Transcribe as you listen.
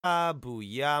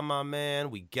Booyah, my man.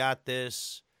 We got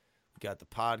this. We got the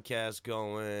podcast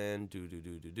going.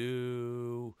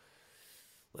 Do.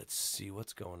 Let's see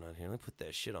what's going on here. Let me put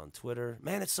that shit on Twitter.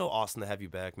 Man, it's so awesome to have you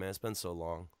back, man. It's been so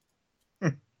long.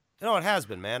 You know, it has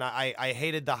been, man. I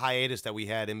hated the hiatus that we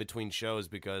had in between shows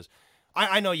because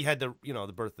I know you had the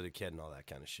birth of the kid and all that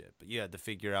kind of shit, but you had to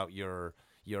figure out your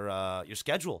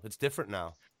schedule. It's different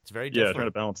now. It's very different. Yeah, trying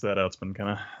to balance that out. It's been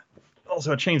kind of...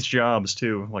 Also, I changed jobs,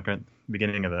 too, like at the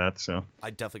beginning of that, so... I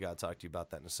definitely got to talk to you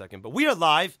about that in a second. But we are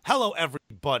live. Hello,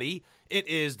 everybody. It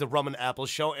is the Rumandapples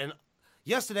show, and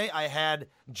yesterday I had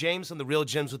James from the Real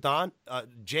Gyms on.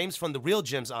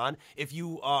 If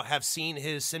you have seen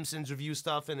his Simpsons review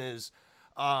stuff and his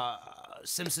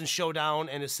Simpsons Showdown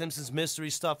and his Simpsons Mystery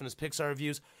stuff and his Pixar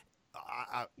reviews,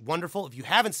 wonderful. If you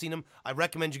haven't seen him, I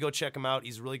recommend you go check him out.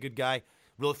 He's a really good guy.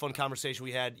 Really fun conversation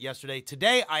we had yesterday.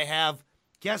 Today I have...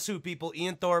 Guess who, people?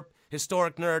 Ian Thorpe,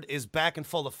 Historic Nerd, is back in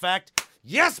full effect.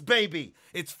 Yes, baby!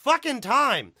 It's fucking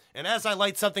time! And as I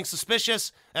light something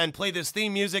suspicious and play this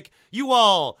theme music, you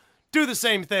all do the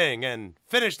same thing and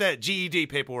finish that GED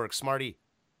paperwork, smarty.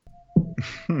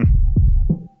 I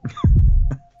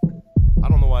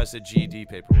don't know why I said GED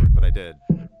paperwork, but I did.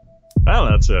 Well,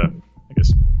 that's, I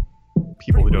guess,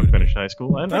 people who don't finish high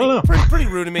school. I don't know. Pretty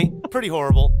rude to me. Pretty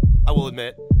horrible, I will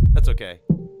admit. That's okay.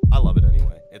 I love it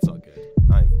anyway. It's all good.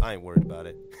 I ain't worried about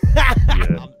it.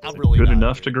 Yeah, I'm really good not.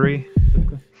 Enough degree?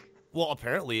 Well,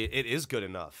 apparently it is good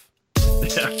enough.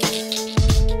 Yeah.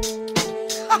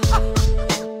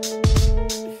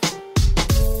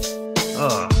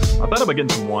 I thought about getting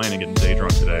some wine and getting day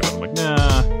drunk today, but I'm like,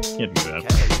 nah, can't do that.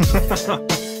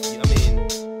 I mean,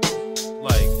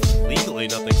 like, legally,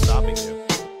 nothing's stopping you.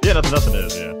 Yeah, nothing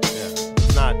is, yeah.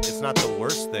 Yeah, it's not the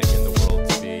worst thing in the world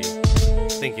to be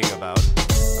thinking about.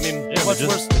 I mean, yeah,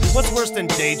 what's worse than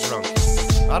day drunk?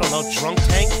 I don't know, drunk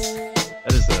tank?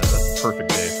 That is a perfect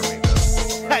day for me,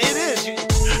 though. Yeah, it is. You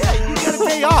got a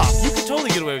day off. You can totally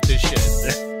get away with this shit.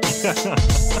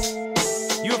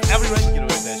 You have every right to get away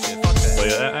with that shit. Fuck that. Well,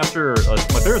 yeah, after,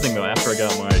 my favorite thing, though, after I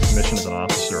got my commission as an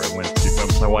officer, I went to,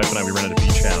 my wife and I, we rented a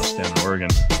beach house down in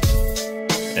Oregon.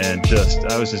 And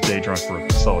I was just day drunk for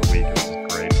a solid week. It was just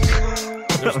great.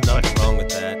 There's nothing wrong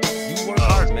with that. You work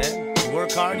hard, man. You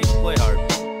work hard, you play hard.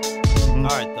 All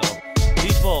right, though.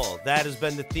 People, that has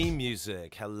been the theme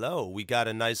music. Hello. We got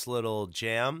a nice little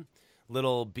jam,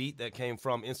 little beat that came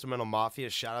from Instrumental Mafia.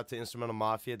 Shout out to Instrumental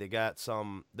Mafia. They got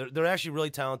some... They're actually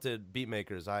really talented beat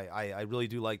makers. I really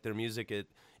do like their music. It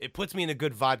puts me in a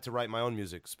good vibe to write my own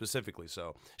music specifically.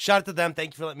 So shout out to them.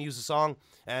 Thank you for letting me use the song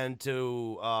and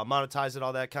to monetize it,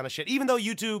 all that kind of shit. Even though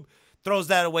YouTube... throws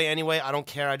that away anyway. I don't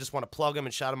care. I just want to plug them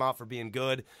and shout them out for being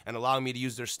good and allowing me to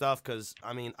use their stuff because,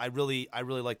 I mean, I really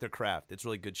like their craft. It's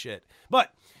really good shit.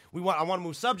 But I want to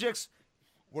move subjects.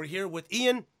 We're here with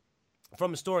Ian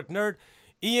from Historic Nerd.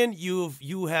 Ian,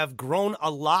 you have grown a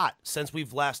lot since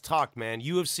we've last talked, man.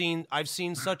 I've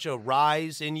seen such a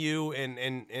rise in you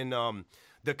and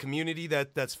the community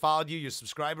that's followed you, your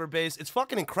subscriber base. It's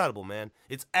fucking incredible, man.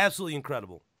 It's absolutely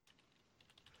incredible.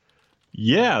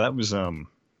 Yeah, that was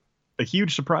a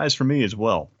huge surprise for me as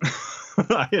well.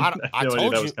 I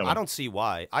told you. I don't see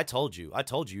why. I told you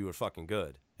you were fucking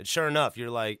good. And sure enough, you're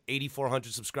like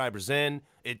 8,400 subscribers in.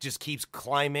 It just keeps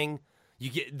climbing. You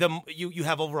get you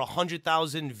have over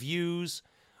 100,000 views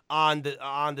on the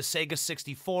Sega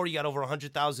 64. You got over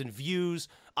 100,000 views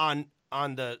on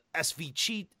the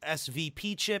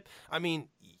SVP chip. I mean,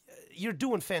 you're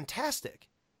doing fantastic.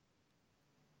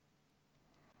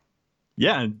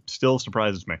 Yeah, it still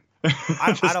surprises me.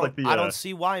 I don't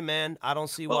see why, man. I don't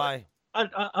see why.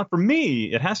 For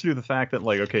me, it has to do with the fact that,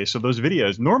 like, okay, so those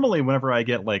videos, normally whenever I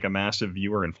get, like, a massive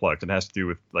viewer influx, it has to do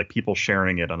with, like, people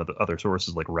sharing it on other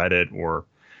sources like Reddit or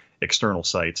external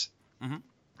sites. Mm-hmm.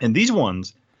 And these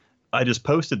ones, I just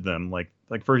posted them. Like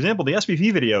for example, the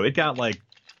SVP video, it got, like,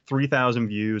 3,000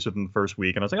 views within the first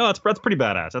week. And I was like, oh, that's pretty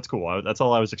badass. That's cool. That's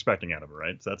all I was expecting out of it,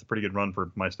 right? So that's a pretty good run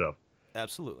for my stuff.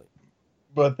 Absolutely.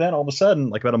 But then all of a sudden,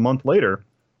 like about a month later,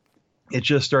 it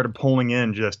just started pulling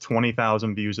in just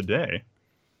 20,000 views a day.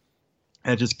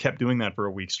 And it just kept doing that for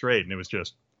a week straight. And it was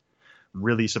just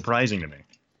really surprising to me.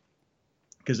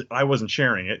 Because I wasn't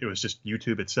sharing it. It was just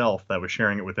YouTube itself that was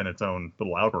sharing it within its own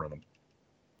little algorithm.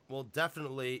 Well,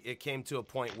 definitely it came to a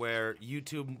point where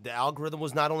YouTube, the algorithm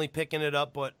was not only picking it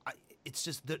up, but it's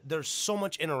just there's so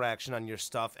much interaction on your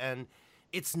stuff. And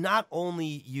it's not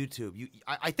only YouTube.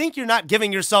 I think you're not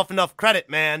giving yourself enough credit,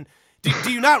 man.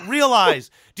 Do you not realize?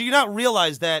 Do you not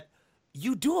realize that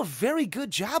you do a very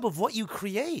good job of what you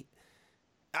create?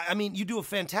 I mean, you do a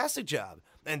fantastic job,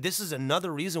 and this is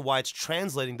another reason why it's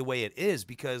translating the way it is,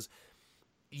 because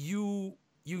you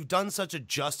you've done such a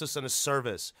justice and a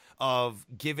service of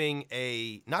giving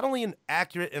a not only an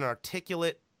accurate and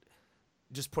articulate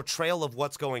just portrayal of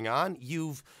what's going on.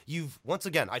 You've once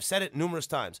again, I've said it numerous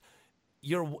times.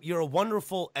 You're a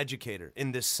wonderful educator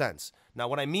in this sense. Now,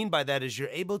 what I mean by that is you're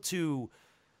able to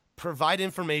provide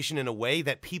information in a way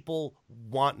that people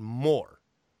want more.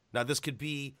 Now, this could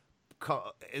be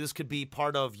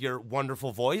part of your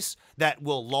wonderful voice that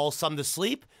will lull some to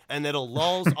sleep, and it'll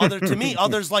lull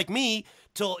others like me,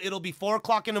 till it'll be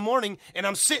 4:00 in the morning, and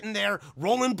I'm sitting there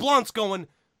rolling blunts, going,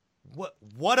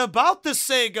 "What about the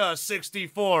Sega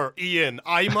 64, Ian?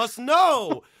 I must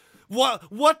know."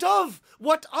 What of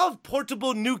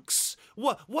portable nukes?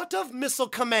 What of missile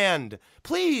command?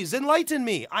 Please enlighten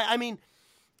me. I mean,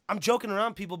 I'm joking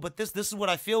around, people, but this is what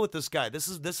I feel with this guy. This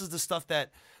is the stuff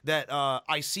that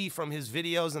I see from his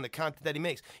videos and the content that he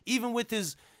makes. Even with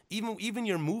his even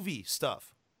your movie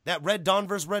stuff. That Red Dawn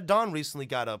vs. Red Dawn recently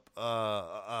got up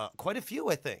quite a few,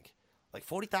 I think, like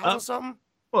 40,000 something.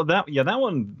 Well, that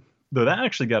one. Though that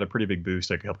actually got a pretty big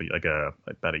boost about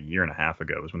a year and a half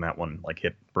ago was when that one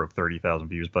broke 30,000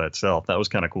 views by itself. That was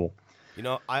kind of cool. You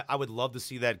know, I would love to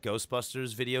see that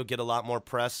Ghostbusters video get a lot more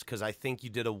press, because I think you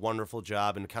did a wonderful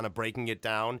job in kind of breaking it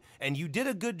down. And you did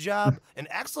a good job, an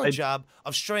excellent job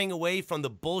of straying away from the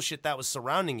bullshit that was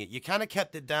surrounding it. You kind of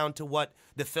kept it down to what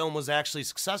the film was actually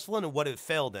successful in and what it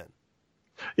failed in.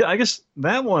 Yeah, I guess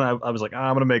that one, I was like,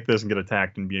 I'm going to make this and get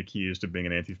attacked and be accused of being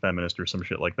an anti-feminist or some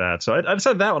shit like that. So I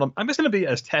decided that one, I'm just going to be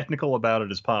as technical about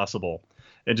it as possible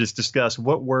and just discuss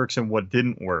what works and what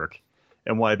didn't work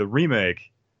and why the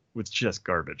remake was just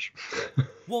garbage.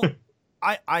 Well,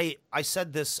 I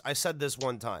said this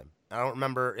one time. I don't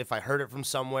remember if I heard it from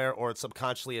somewhere or it's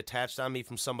subconsciously attached on me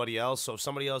from somebody else. So if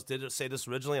somebody else did say this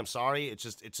originally, I'm sorry. It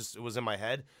was in my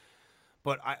head.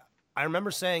 But I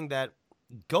remember saying that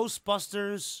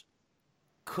Ghostbusters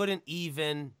couldn't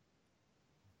even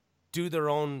do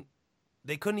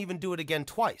they couldn't even do it again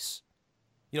twice.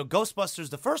 You know, Ghostbusters,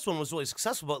 the first one was really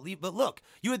successful, but look,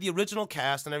 you had the original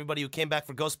cast and everybody who came back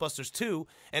for Ghostbusters 2,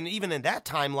 and even in that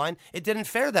timeline, it didn't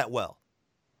fare that well.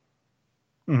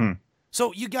 Mm-hmm.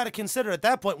 So you got to consider at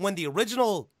that point, when the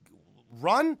original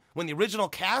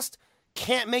cast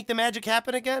can't make the magic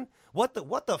happen again, what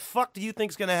the fuck do you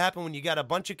think is going to happen when you got a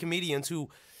bunch of comedians who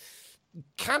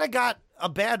kind of got a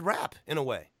bad rap in a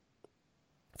way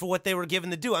for what they were given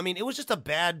to do? I mean, it was just a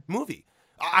bad movie.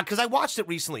 Because I watched it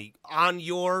recently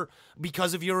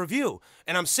because of your review.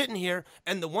 And I'm sitting here,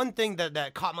 and the one thing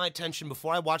that caught my attention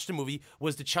before I watched the movie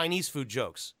was the Chinese food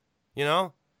jokes, you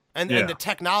know? And the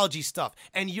technology stuff.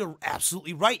 And you're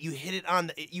absolutely right. You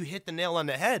hit the nail on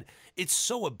the head. It's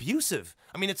so abusive.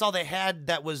 I mean, it's all they had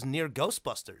that was near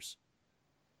Ghostbusters.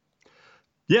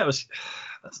 Yeah, that's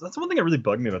one thing that really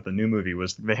bugged me about the new movie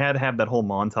was they had to have that whole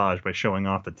montage by showing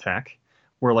off the tech,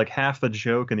 where like half the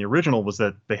joke in the original was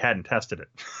that they hadn't tested it.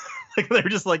 Like they were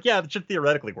just like, yeah, it should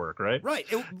theoretically work, right? Right.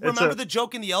 Remember the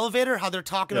joke in the elevator? How they're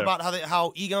talking about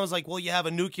how Egon was like, well, you have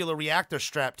a nuclear reactor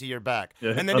strapped to your back.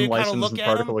 Yeah, and then they kind of look at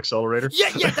particle accelerator.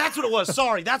 Yeah, that's what it was.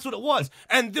 Sorry, that's what it was.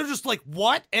 And they're just like,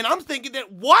 what? And I'm thinking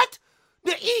that, what?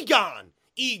 The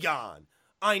Egon.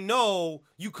 I know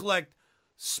you collect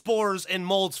spores and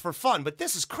molds for fun, but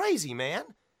this is crazy, man.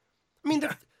 I mean,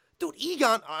 dude,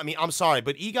 Egon, I mean, I'm sorry,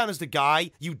 but Egon is the guy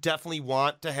you definitely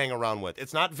want to hang around with.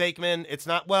 It's not Vakeman. It's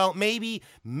not, well, maybe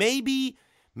Ernie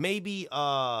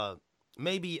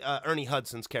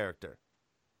Hudson's character.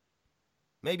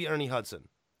 Maybe Ernie Hudson.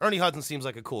 Ernie Hudson seems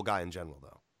like a cool guy in general,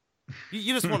 though.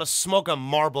 You just want to smoke a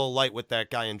Marlboro Light with that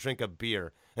guy and drink a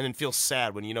beer and then feel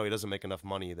sad when you know he doesn't make enough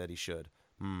money that he should.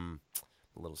 A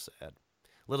little sad.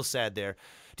 A little sad there.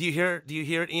 Do you hear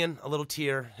it, Ian? A little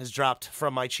tear has dropped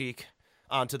from my cheek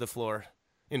onto the floor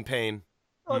in pain.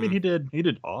 Well, I mean, he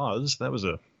did Oz. That was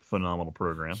a phenomenal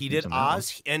program. He did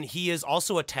Oz, and he is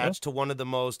also attached to one of the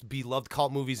most beloved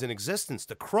cult movies in existence,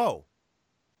 The Crow.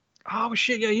 Oh,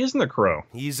 shit, yeah, he is in The Crow.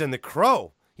 He's in The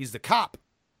Crow. He's the cop,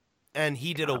 and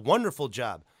he did a wonderful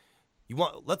job.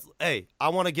 I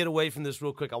want to get away from this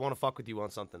real quick. I want to fuck with you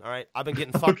on something, all right? I've been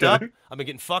getting fucked up. I've been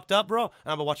getting fucked up, bro, and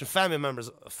I've been watching Family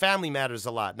Matters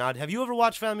a lot. Now, have you ever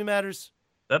watched Family Matters?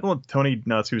 That one, Tony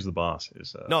Nuts, Who's the Boss?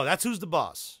 No, that's Who's the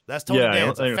Boss. That's Tony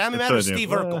Danza. Family Matters, Steve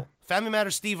Urkel. Family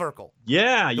Matters, Steve Urkel.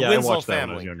 Yeah, the I Winslow watched that family.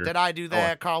 when I was younger. Did I do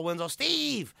that? Carl Winslow,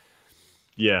 Steve.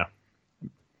 Yeah.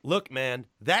 Look, man,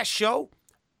 that show,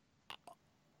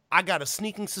 I got a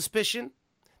sneaking suspicion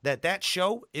that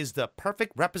show is the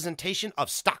perfect representation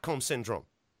of Stockholm Syndrome.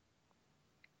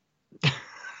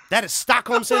 That is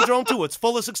Stockholm Syndrome to its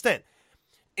fullest extent.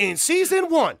 In season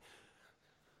 1,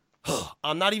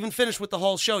 I'm not even finished with the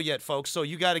whole show yet, folks, so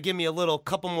you got to give me a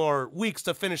couple more weeks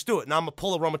to finish through it, and I'm going to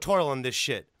pull a Romatorial on this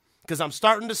shit, because I'm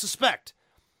starting to suspect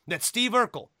that Steve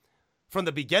Urkel, from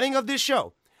the beginning of this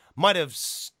show, might have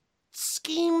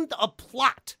schemed a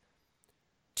plot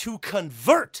to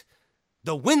convert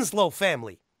the Winslow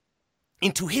family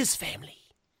into his family.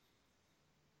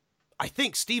 I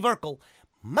think Steve Urkel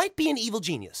might be an evil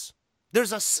genius.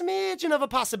 There's a smidgen of a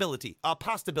possibility,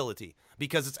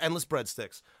 because it's endless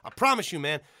breadsticks. I promise you,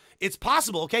 man, it's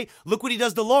possible, okay? Look what he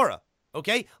does to Laura,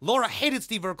 okay? Laura hated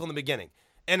Steve Urkel in the beginning.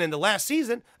 And in the last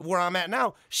season, where I'm at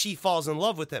now, she falls in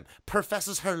love with him,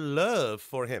 professes her love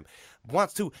for him,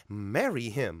 wants to marry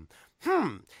him.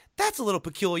 That's a little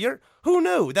peculiar. Who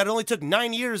knew that it only took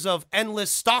 9 years of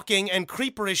endless stalking and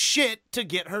creeperish shit to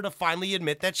get her to finally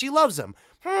admit that she loves him?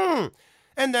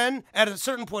 And then, at a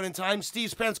certain point in time,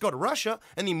 Steve's parents go to Russia,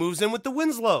 and he moves in with the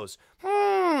Winslows.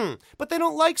 But they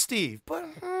don't like Steve. But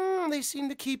they seem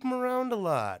to keep him around a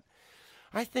lot.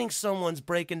 I think someone's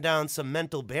breaking down some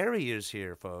mental barriers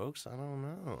here, folks. I don't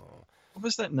know. What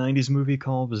was that 90s movie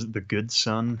called? Was it The Good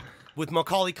Son? With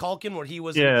Macaulay Culkin, where he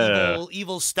was an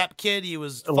evil stepkid. He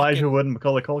was Elijah Wood and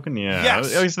Macaulay Culkin, yeah.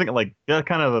 Yes. I was thinking, like,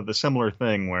 kind of the similar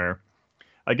thing where...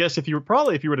 I guess if you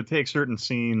were to take certain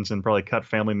scenes and probably cut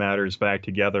Family Matters back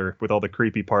together with all the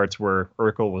creepy parts where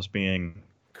Urkel was being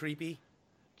creepy,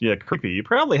 you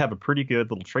probably have a pretty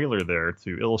good little trailer there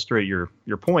to illustrate your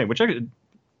point. Which come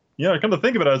to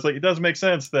think of it, I was like, it does make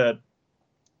sense that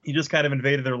he just kind of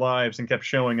invaded their lives and kept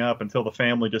showing up until the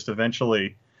family just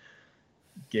eventually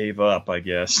gave up, I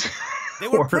guess. They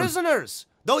were prisoners.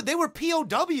 Though they were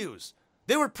POWs.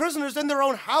 They were prisoners in their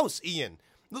own house. Ian,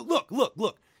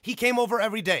 look. He came over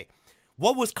every day.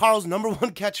 What was Carl's number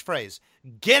one catchphrase?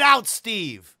 Get out,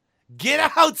 Steve. Get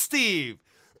out, Steve.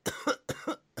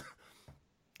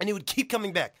 And he would keep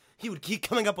coming back. He would keep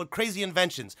coming up with crazy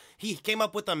inventions. He came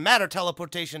up with a matter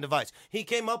teleportation device. He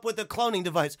came up with a cloning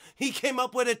device. He came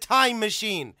up with a time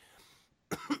machine.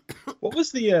 What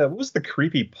was the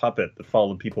creepy puppet that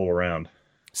followed people around?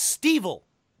 Stevel,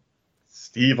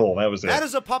 that was it. That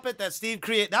is a puppet that Steve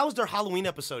created. That was their Halloween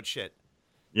episode shit.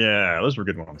 Yeah, those were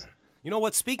good ones. You know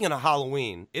what? Speaking of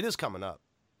Halloween, it is coming up.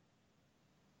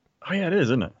 Oh yeah, it is,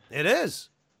 isn't it? It is.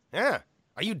 Yeah.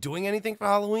 Are you doing anything for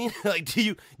Halloween? Like,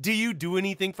 do you do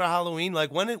anything for Halloween?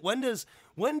 Like, when did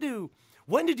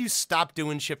you stop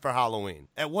doing shit for Halloween?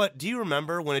 At what? Do you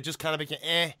remember when it just kind of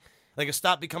became like it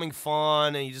stopped becoming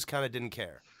fun and you just kind of didn't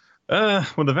care?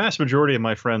 When the vast majority of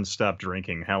my friends stopped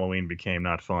drinking, Halloween became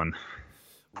not fun.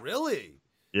 Really?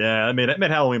 Yeah, it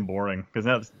made Halloween boring because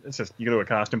now it's just you go to a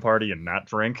costume party and not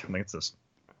drink. I mean, it's just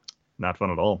not fun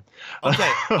at all.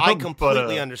 Okay, I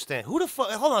completely understand. Who the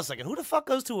fuck? Hold on a second. Who the fuck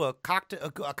goes to a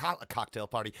cocktail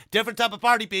party? Different type of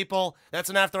party, people. That's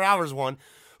an after hours one.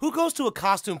 Who goes to a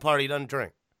costume party and doesn't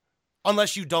drink?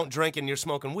 Unless you don't drink and you're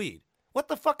smoking weed. What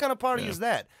the fuck kind of party is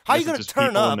that? How are you gonna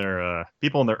turn up?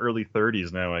 People in their early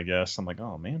 30s now, I guess. I'm like,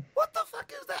 oh man. What the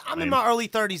fuck is that? I'm in my early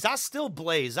 30s. I still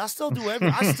blaze. I still do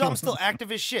everything. I'm still active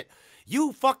as shit.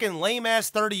 You fucking lame ass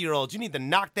 30-year-olds. You need to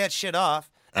knock that shit off.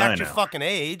 Act your fucking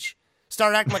age.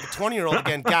 Start acting like a 20-year-old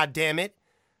again. God damn it,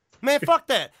 man. Fuck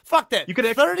that. Fuck that. You could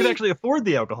actually afford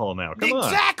the alcohol now. Come on.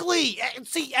 Exactly.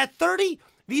 See, at 30.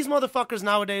 These motherfuckers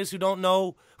nowadays who don't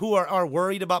know, who are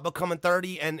worried about becoming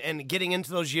 30 and getting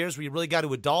into those years where you really got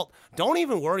to adult, don't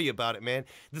even worry about it, man.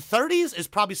 The 30s is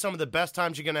probably some of the best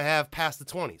times you're going to have past the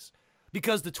 20s.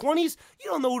 Because the 20s, you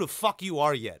don't know who the fuck you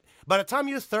are yet. By the time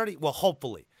you're 30, well,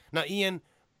 hopefully. Now, Ian,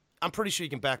 I'm pretty sure you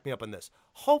can back me up on this.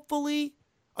 Hopefully,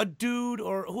 a dude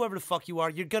or whoever the fuck you are,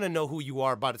 you're going to know who you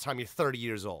are by the time you're 30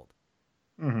 years old.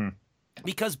 Mm-hmm.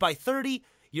 Because by 30,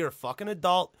 you're a fucking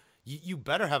adult. You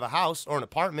better have a house or an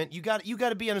apartment. You got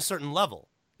to be on a certain level.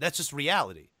 That's just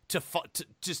reality.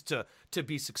 To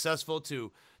be successful,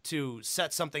 to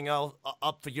set something else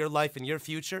up for your life and your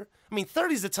future. I mean,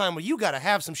 30 is the time where you got to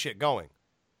have some shit going.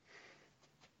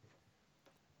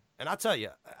 And I'll tell you,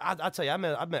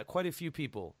 I've met quite a few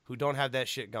people who don't have that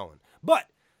shit going. But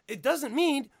it doesn't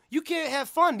mean you can't have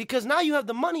fun because now you have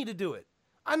the money to do it.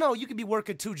 I know you could be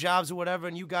working 2 jobs or whatever,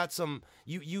 and you got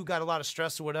a lot of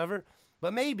stress or whatever.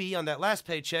 But maybe on that last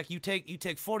paycheck, you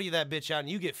take 40 of that bitch out and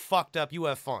you get fucked up. You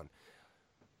have fun.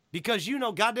 Because you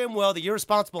know goddamn well that you're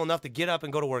responsible enough to get up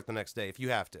and go to work the next day if you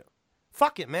have to.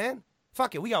 Fuck it, man.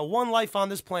 Fuck it. We got one life on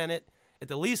this planet.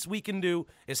 And the least we can do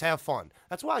is have fun.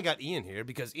 That's why I got Ian here,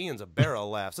 because Ian's a barrel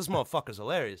of laughs. This motherfucker's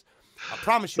hilarious. I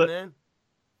promise you, man.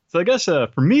 So I guess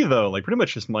for me, though, like pretty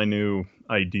much just my new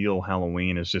ideal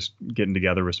Halloween is just getting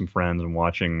together with some friends and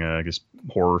watching just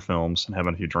horror films and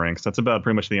having a few drinks. That's about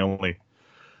pretty much the only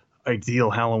ideal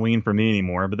Halloween for me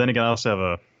anymore. But then again, I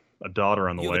also have a daughter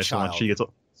on the You have a way. So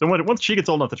child. once she gets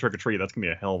old enough to trick or treat, that's gonna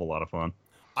be a hell of a lot of fun.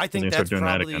 I think And then start doing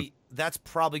that again. that's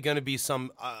probably going to be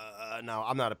some. Now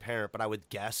I'm not a parent, but I would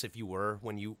guess if you were,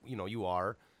 when you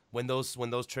are, when those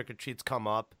trick or treats come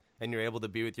up and you're able to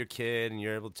be with your kid and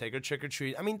you're able to take her trick or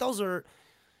treat. I mean, those are,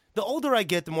 the older I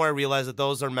get, the more I realize that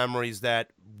those are memories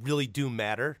that really do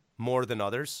matter more than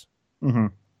others. Mm-hmm.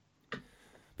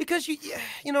 Because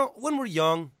when we're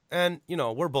young, and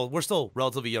we're still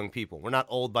relatively young people. We're not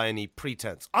old by any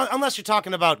pretense, unless you're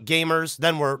talking about gamers.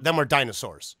 Then we're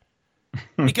dinosaurs.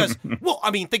 Because, well,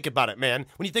 I mean, think about it, man.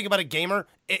 When you think about a gamer,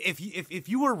 if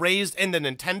you were raised in the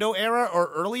Nintendo era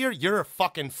or earlier, you're a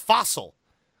fucking fossil.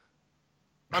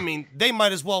 I mean, they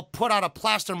might as well put out a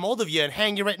plaster mold of you and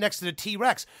hang you right next to the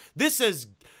T-Rex. This is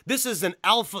an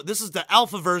alpha. This is the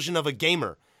alpha version of a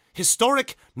gamer.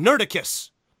 Historic Nerdicus.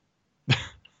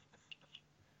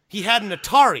 He had an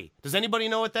Atari. Does anybody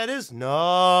know what that is?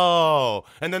 No.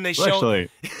 And then they show. Actually,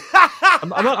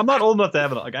 I'm not old enough to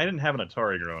have it. Like, I didn't have an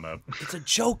Atari growing up. It's a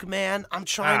joke, man. I'm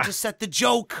trying to set the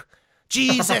joke.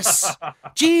 Jesus.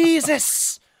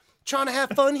 Jesus. Trying to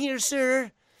have fun here,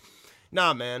 sir.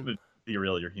 Nah, man.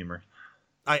 Derail your humor.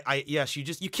 Yes,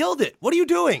 you killed it. What are you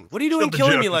doing? What are you doing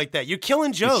killing me like that? You're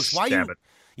killing jokes. Why are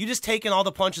you just taking all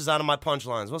the punches out of my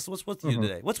punchlines? What's with you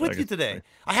today? What's with you today?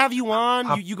 I have you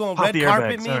on. You gonna red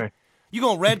carpet me? Sorry. You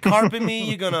gonna red carpet me?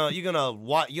 You're gonna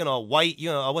white?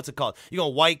 What's it called? You gonna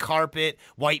white carpet,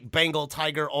 white Bengal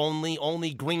tiger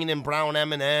only green and brown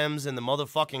M&Ms and the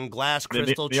motherfucking glass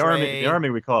crystal tray. The army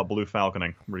we call it blue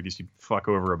falconing, where you fuck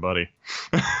over a buddy.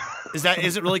 Is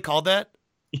it really called that?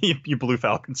 You blue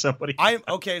falcon somebody.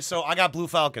 Okay. So I got blue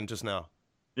falcon just now.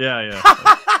 Yeah.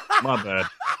 My bad.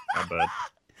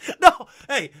 No,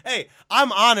 hey,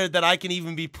 I'm honored that I can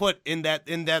even be put in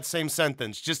that same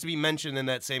sentence, just to be mentioned in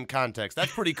that same context.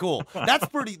 That's pretty cool.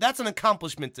 That's an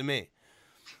accomplishment to me.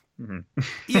 Mm-hmm.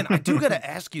 Ian, I do gotta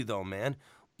ask you though, man.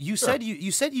 You said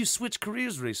you switched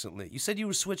careers recently. You said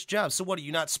you switched jobs. So what, are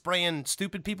you not spraying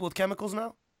stupid people with chemicals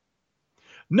now?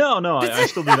 No, I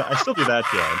still do that. I still do that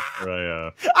job.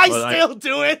 Right, I still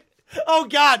do it. Oh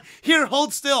God! Here,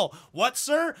 hold still. What,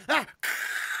 sir?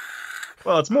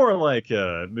 Well, it's more like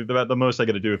the most I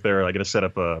got to do if I got to set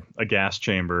up a gas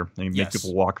chamber and make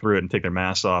people walk through it and take their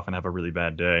masks off and have a really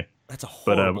bad day. That's a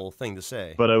horrible thing to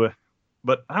say. But I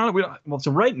don't know. Well,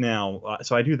 so right now,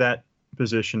 so I do that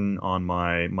position on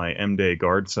my M-Day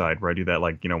guard side, where I do that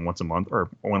once a month or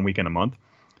 1 weekend a month.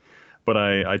 But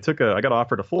I got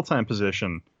offered a full-time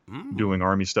position doing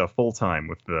Army stuff full-time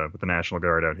with the National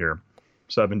Guard out here.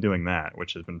 So I've been doing that,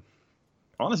 which has been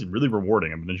honestly really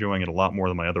rewarding. I've been enjoying it a lot more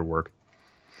than my other work.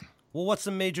 Well, what's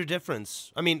the major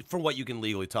difference? I mean, for what you can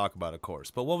legally talk about, of course.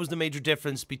 But what was the major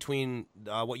difference between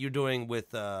what you're doing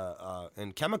with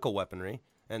in chemical weaponry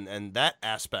and that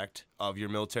aspect of your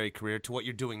military career to what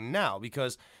you're doing now?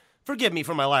 Because, forgive me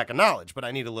for my lack of knowledge, but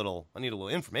I need a little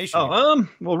information. Oh,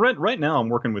 well, right now I'm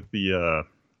working with so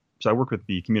I work with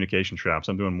the communication shops.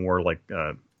 I'm doing more like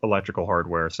electrical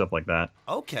hardware, stuff like that.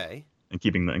 Okay. And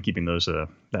keeping those that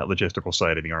logistical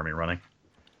side of the Army running.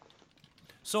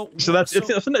 So it's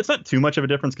not too much of a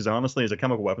difference, because honestly, as a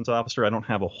chemical weapons officer, I don't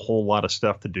have a whole lot of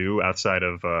stuff to do outside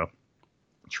of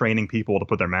training people to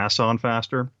put their masks on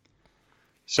faster.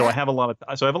 So I have a lot of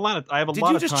time. Did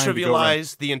you just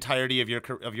trivialize the entirety of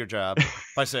your job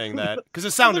by saying that? Because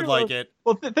it sounded like it.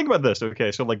 Well, think about this.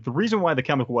 Okay, so the reason why the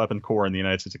Chemical Weapon Corps in the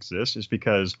United States exists is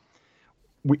because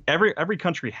every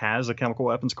country has a chemical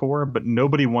weapons corps, but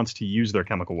nobody wants to use their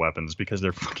chemical weapons because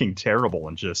they're fucking terrible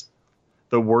and just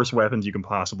the worst weapons you can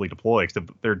possibly deploy. Cause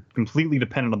they're completely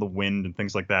dependent on the wind and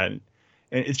things like that. And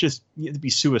it's just, you have to be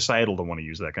suicidal to want to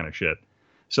use that kind of shit.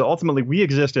 So ultimately, we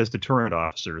exist as deterrent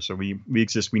officers. So we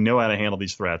exist, we know how to handle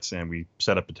these threats, and we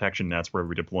set up detection nets where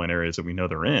we deploy in areas that we know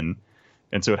they're in.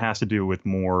 And so it has to do with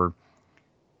more,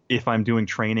 if I'm doing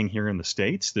training here in the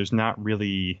States, there's not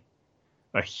really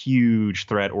a huge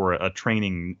threat or a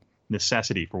training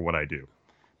necessity for what I do.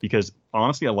 Because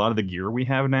honestly, a lot of the gear we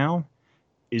have now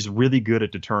is really good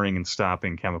at deterring and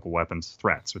stopping chemical weapons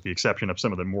threats, with the exception of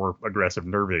some of the more aggressive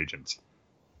nerve agents.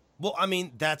 Well, I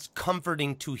mean, that's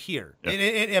comforting to hear. Yeah.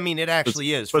 It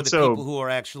actually is for the people who are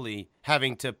actually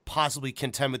having to possibly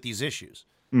contend with these issues.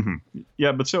 Mm-hmm.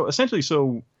 Yeah, but so essentially,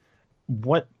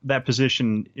 what that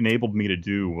position enabled me to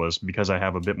do was, because I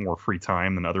have a bit more free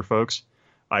time than other folks,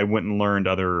 I went and learned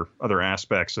other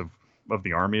aspects of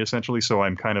the Army, essentially. So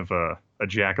I'm kind of a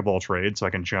jack of all trades, so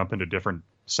I can jump into different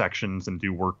sections and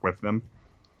do work with them.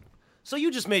 So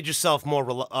you just made yourself more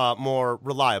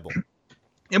reliable.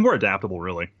 And more adaptable,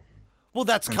 really. Well,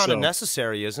 that's kind of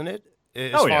necessary, isn't it?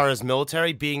 As far as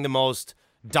military, being the most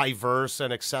diverse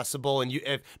and accessible,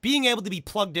 and being able to be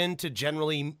plugged into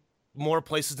generally more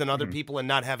places than other people and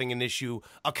not having an issue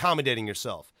accommodating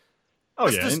yourself. Oh,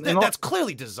 That's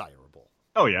clearly desirable.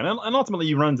 Oh, yeah. And ultimately,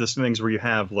 you run into things where you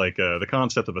have like the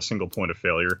concept of a single point of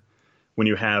failure when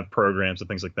you have programs and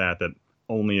things like that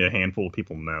only a handful of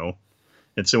people know.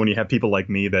 And so when you have people like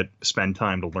me that spend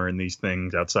time to learn these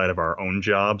things outside of our own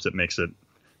jobs, it makes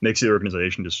the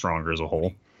organization just stronger as a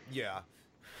whole. Yeah.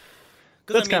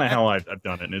 That's kind of how I've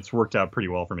done it, and it's worked out pretty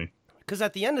well for me. Because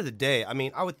at the end of the day, I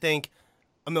mean, I would think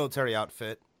a military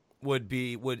outfit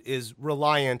is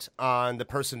reliant on the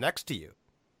person next to you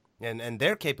and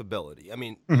their capability. I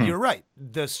mean, you're right.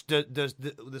 The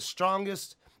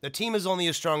strongest, the team is only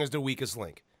as strong as the weakest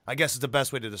link, I guess is the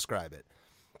best way to describe it.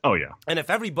 Oh, yeah. And if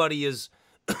everybody is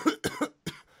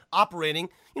operating,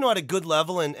 at a good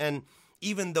level and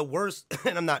even the worst,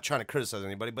 and I'm not trying to criticize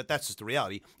anybody, but that's just the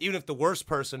reality. Even if the worst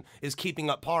person is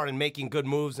keeping up par and making good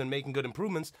moves and making good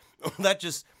improvements, that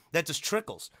just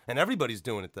trickles, and everybody's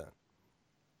doing it then.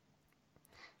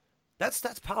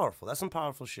 That's powerful. That's some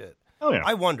powerful shit. Oh, yeah.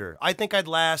 I wonder. I think I'd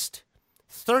last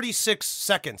 36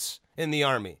 seconds in the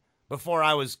Army before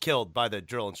I was killed by the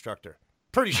drill instructor.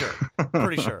 Pretty sure.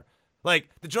 Pretty sure. Like,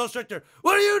 the drill instructor,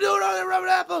 what are you doing on the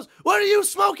Rumandapples? What are you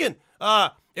smoking?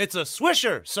 It's a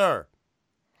Swisher, sir.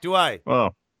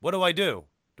 What do I do?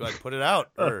 Do I put it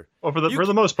out? Or well, for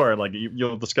the most part, like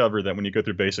you'll discover that when you go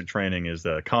through basic training, is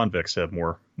that convicts have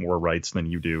more rights than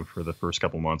you do for the first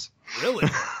couple months. Really?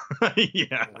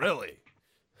 Yeah. Really?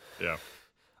 Yeah.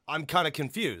 I'm kind of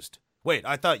confused. Wait,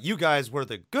 I thought you guys were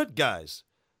the good guys.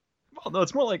 Well, no,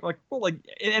 it's more like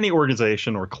in any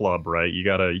organization or club, right? You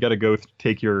gotta go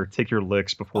take your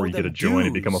licks before you get a join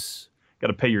and become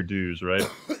gotta pay your dues, right?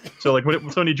 So like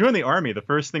when you join the Army, the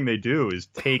first thing they do is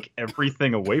take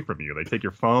everything away from you. They take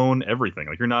your phone, everything.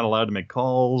 Like you're not allowed to make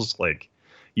calls. Like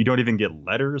you don't even get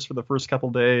letters for the first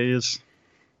couple days.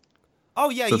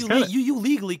 Oh yeah, so you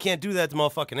legally can't do that to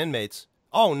motherfucking inmates.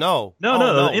 Oh no.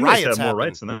 No, the inmates have more happen.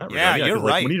 rights than that. Yeah, you're right.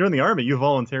 Like, when you join the Army, you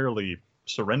voluntarily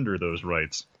surrender those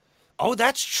rights. Oh,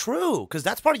 that's true, because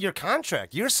that's part of your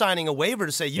contract. You're signing a waiver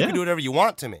to say you can do whatever you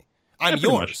want to me. I'm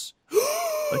yours.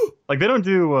 Like they don't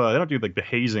do like the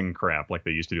hazing crap like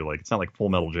they used to do. Like it's not like Full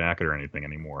Metal Jacket or anything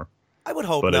anymore. I would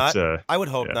hope not. I would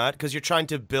hope not, because you're trying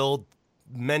to build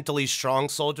mentally strong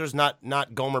soldiers,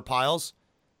 not Gomer Piles.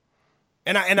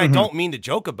 And I don't mean to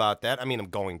joke about that. I mean I'm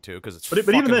going to, because it's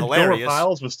fucking even then, hilarious. Gomer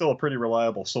Piles was still a pretty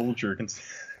reliable soldier.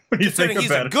 When you think he's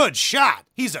about a good shot.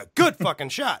 He's a good fucking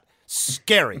shot.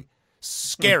 Scary.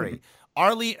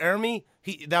 Arlie Ermy,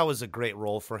 that was a great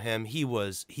role for him. He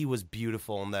was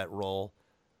beautiful in that role.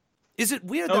 Is it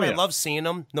weird that I love seeing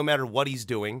him no matter what he's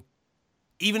doing?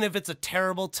 Even if it's a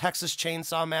terrible Texas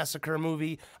Chainsaw Massacre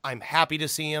movie, I'm happy to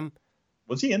see him.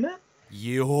 Was he in that?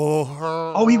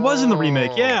 Oh, he was in the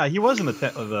remake. Yeah, he was in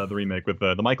the remake with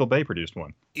the Michael Bay produced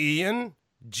one. Ian,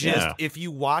 if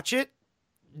you watch it,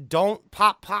 don't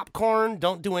pop popcorn.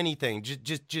 Don't do anything.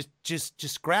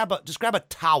 Just grab a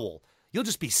towel. You'll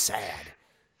just be sad.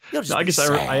 I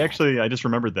just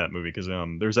remembered that movie because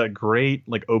there's that great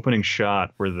like opening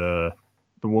shot where the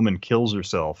woman kills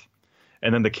herself,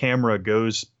 and then the camera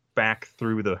goes back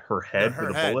through her head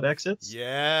where the bullet exits.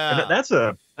 Yeah, and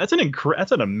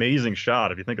that's an amazing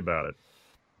shot if you think about it.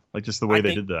 Like just the way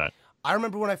they did that. I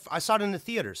remember when I saw it in the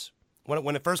theaters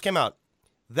when it first came out.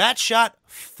 That shot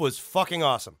was fucking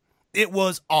awesome. It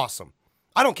was awesome.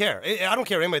 I don't care. I don't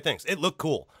care what anybody thinks. It looked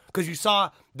cool because you saw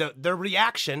the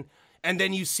reaction. And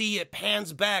then you see it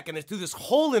pans back, and it's through this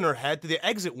hole in her head, through the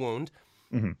exit wound.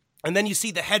 Mm-hmm. And then you see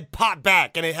the head pop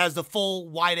back, and it has the full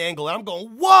wide angle. And I'm going,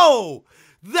 whoa,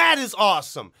 that is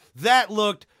awesome. That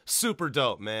looked super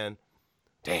dope, man.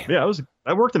 Damn. Yeah,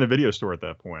 I worked in a video store at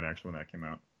that point, actually, when that came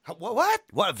out. What?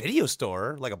 What, a video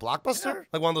store? Like a Blockbuster? Yeah.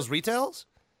 Like one of those retails?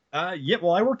 Yeah.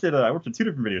 Well, I worked at two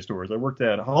different video stores. I worked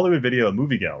at Hollywood Video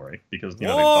Movie Gallery because there's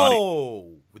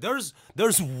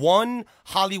one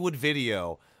Hollywood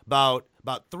Video about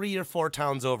 3 or 4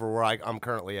 towns over where I'm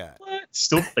currently at. What?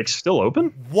 Still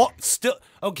open? What? Still?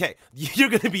 Okay, you're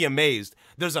going to be amazed.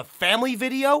 There's a family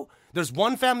video. There's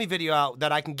one family video out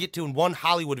that I can get to and one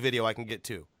Hollywood video I can get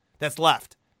to that's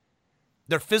left.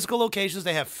 They're physical locations.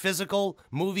 They have physical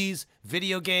movies,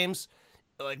 video games,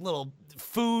 like little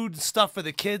food stuff for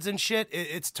the kids and shit.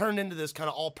 It's turned into this kind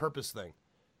of all-purpose thing.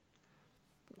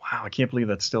 Wow, I can't believe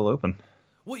that's still open.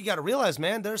 Well, you got to realize,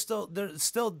 man, there's still,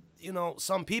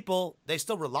 some people, they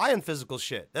still rely on physical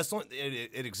shit.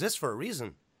 It exists for a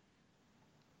reason.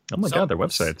 Oh my God, their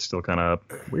website's still kind of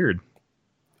weird.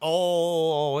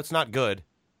 Oh, it's not good.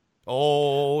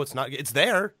 Oh, it's not. It's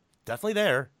there, definitely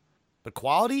there, but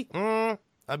quality, I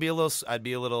I'd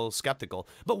be a little skeptical.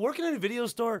 But working in a video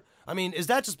store, I mean, is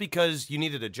that just because you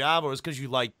needed a job, or is it because you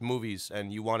liked movies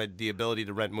and you wanted the ability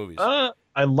to rent movies?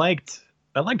 I liked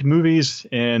movies,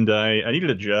 and I needed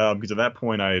a job because at that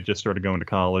point I had just started going to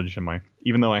college, and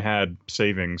even though I had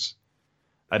savings,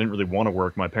 I didn't really want to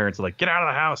work. My parents were like, "Get out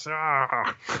of the house!"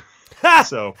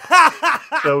 so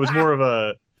it was more of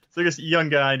a. So I guess a young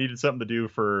guy needed something to do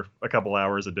for a couple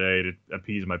hours a day to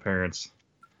appease my parents,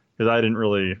 because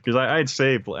I had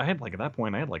saved. I had like at that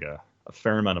point I had like a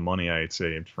fair amount of money I had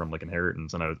saved from like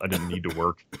inheritance, and I didn't need to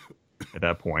work at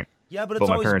that point. Yeah, but it's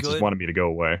always my parents good. just wanted me to go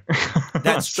away.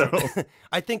 That's true.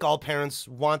 I think all parents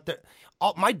want their.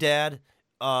 My dad,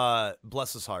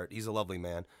 bless his heart, he's a lovely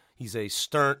man. He's a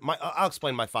stern. I'll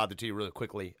explain my father to you really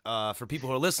quickly. For people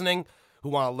who are listening, who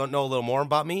want to know a little more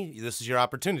about me, this is your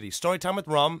opportunity. Storytime with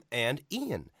Rum and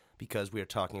Ian, because we are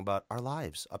talking about our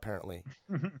lives, apparently.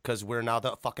 Because we're now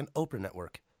the fucking Oprah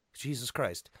network. Jesus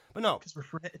Christ. But no. It's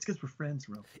because we're friends,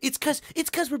 Rum. It's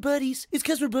because we're buddies. It's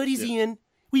because we're buddies, yeah. Ian.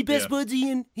 We best buds,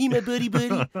 Ian. He my buddy.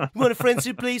 You want a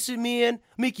friendship bracelet, man?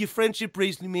 Make you a friendship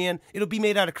bracelet, man. It'll be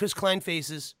made out of Chris Klein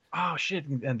faces. Oh, shit.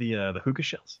 And the hookah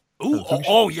shells. Ooh,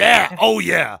 oh, yeah. Oh,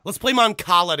 yeah. Let's play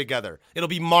Mancala together. It'll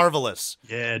be marvelous.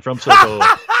 Yeah, drum circle.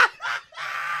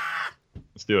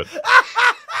 Let's do it.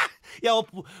 Yeah,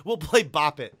 we'll play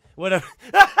Bop It. Whatever.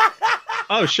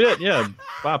 Oh, shit. Yeah,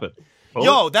 Bop It. Oh.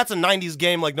 Yo, that's a 90s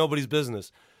game like nobody's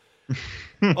business.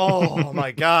 Oh,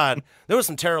 my God. There were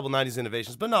some terrible 90s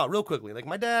innovations. But no, real quickly. Like,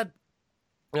 my dad,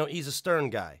 he's a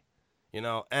stern guy,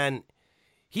 and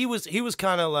he was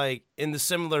kind of like in the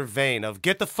similar vein of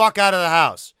get the fuck out of the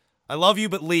house. I love you,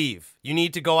 but leave. You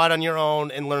need to go out on your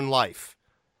own and learn life.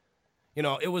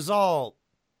 It was all,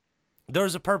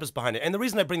 there's a purpose behind it. And the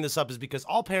reason I bring this up is because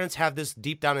all parents have this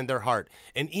deep down in their heart.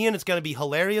 And Ian, it's going to be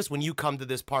hilarious when you come to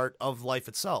this part of life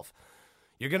itself.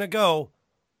 You're going to go,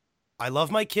 I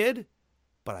love my kid,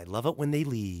 but I love it when they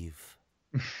leave.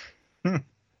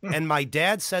 And my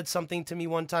dad said something to me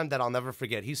one time that I'll never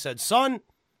forget. He said, son,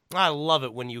 I love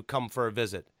it when you come for a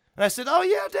visit. And I said, oh,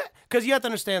 yeah, Dad. Because you have to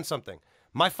understand something.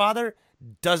 My father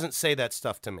doesn't say that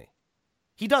stuff to me.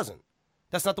 He doesn't.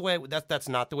 That's not the way. That's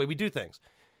not the way we do things.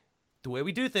 The way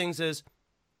we do things is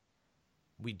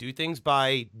we do things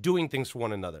by doing things for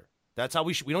one another. That's how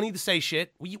we don't need to say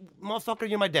shit. Motherfucker,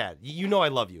 you're my dad. You know I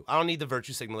love you. I don't need the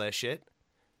virtue signal that shit.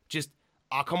 Just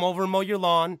I'll come over and mow your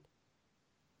lawn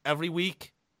every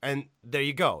week, and there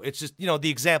you go. It's just the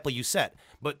example you set.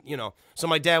 But so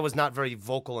my dad was not very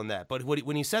vocal in that. But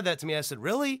when he said that to me, I said,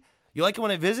 really? You like it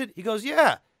when I visit? He goes,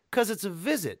 yeah, because it's a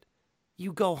visit.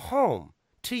 You go home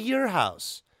to your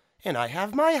house, and I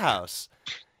have my house,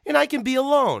 and I can be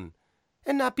alone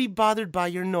and not be bothered by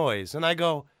your noise. And I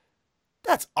go,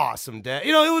 that's awesome, Dad.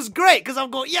 It was great because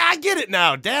I'm going, yeah, I get it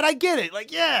now, Dad. I get it.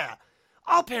 Like, yeah,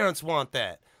 all parents want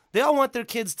that. They all want their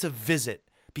kids to visit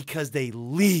because they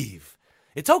leave.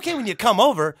 It's okay when you come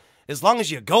over, as long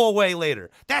as you go away later.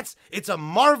 It's a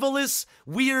marvelous,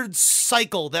 weird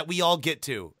cycle that we all get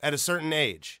to at a certain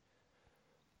age.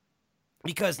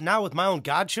 Because now with my own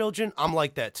godchildren, I'm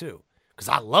like that too. Because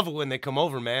I love it when they come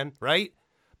over, man, right?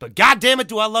 But goddamn it,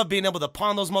 do I love being able to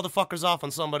pawn those motherfuckers off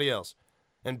on somebody else.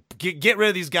 And get rid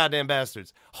of these goddamn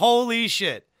bastards. Holy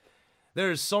shit.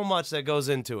 There's so much that goes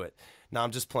into it. Now,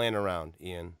 I'm just playing around,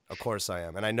 Ian. Of course I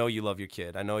am. And I know you love your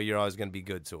kid. I know you're always going to be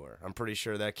good to her. I'm pretty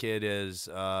sure that kid is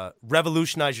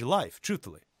revolutionized your life,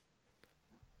 truthfully.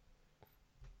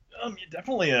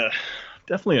 Definitely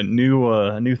a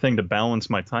new thing to balance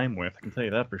my time with. I can tell you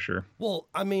that for sure.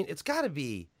 It's got to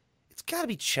be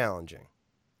challenging,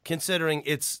 considering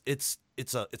it's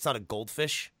not a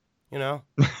goldfish, Yeah.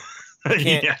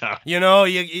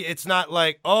 It's not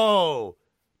like, oh,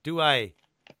 do I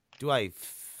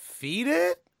feed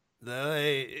it?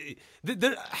 There's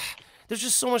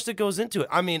just so much that goes into it.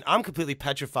 I mean, I'm completely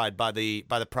petrified by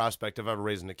the prospect of ever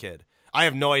raising a kid. I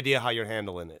have no idea how you're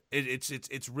handling it.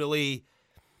 It's really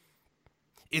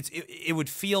it would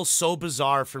feel so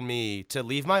bizarre for me to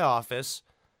leave my office,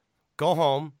 go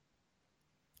home,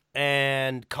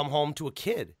 and come home to a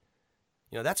kid.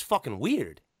 That's fucking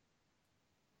weird.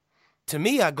 To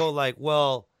me, I go like,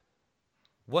 well,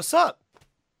 what's up?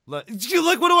 What do you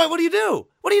do?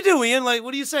 What do you do, Ian? Like,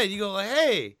 what do you say? You go like,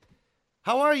 hey,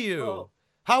 how are you? Oh.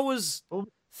 How was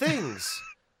things?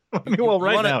 You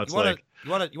want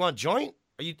a joint?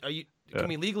 Are you? Yeah. Can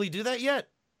we legally do that yet?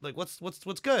 Like, what's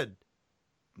good?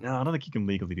 No, I don't think you can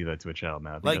legally do that to a child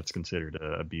now. I think that's considered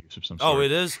abuse of some sort. Oh,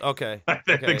 it is? Okay. I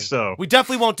think so. We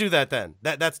definitely won't do that then.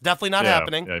 That's definitely not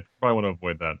happening. Yeah, probably want to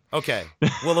avoid that. Okay.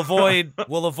 We'll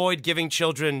avoid giving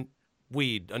children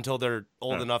weed until they're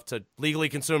old enough to legally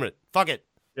consume it. Fuck it.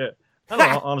 Yeah. I don't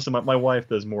know. Honestly, my wife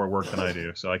does more work than I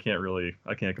do, so I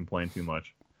can't complain too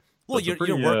much. Well, So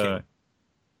you're working.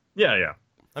 Yeah.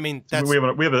 I mean, So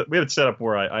we have it set up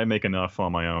where I make enough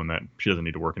on my own that she doesn't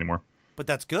need to work anymore. But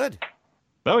that's good.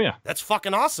 Oh yeah, that's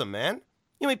fucking awesome, man.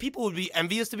 You know, people would be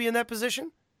envious to be in that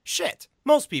position. Shit,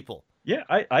 most people. Yeah,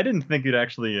 I didn't think you'd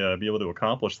actually be able to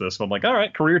accomplish this. So I'm like, all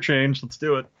right, career change, let's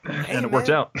do it, hey, and it worked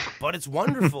out. But it's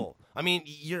wonderful. I mean,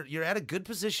 you're at a good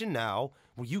position now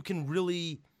where you can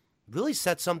really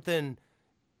set something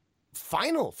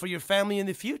final for your family in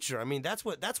the future. I mean, that's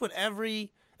what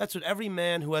every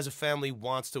man who has a family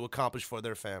wants to accomplish for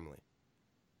their family.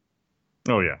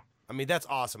 Oh yeah. I mean, that's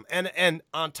awesome. And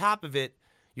on top of it,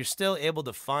 you're still able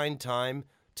to find time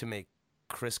to make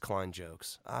Chris Klein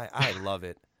jokes. I love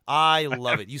it. I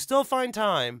love it. You still find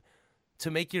time to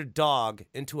make your dog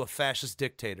into a fascist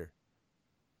dictator.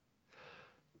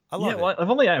 I love it. Well,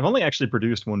 I've only actually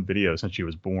produced one video since she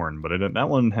was born, but that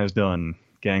one has done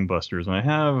gangbusters, and I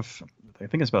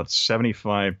think it's about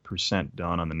 75%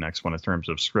 done on the next one in terms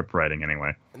of script writing,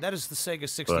 anyway. And that is the Sega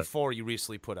 64 you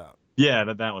recently put out. Yeah,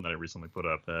 that one that I recently put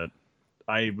up. That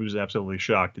I was absolutely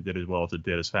shocked it did as well as it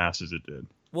did, as fast as it did.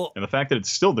 Well, and the fact that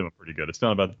it's still doing pretty good. It's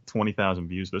done about 20,000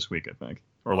 views this week, I think,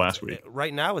 or last week.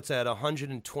 Right now, it's at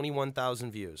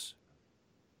 121,000 views.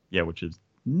 Yeah, which is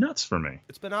nuts for me.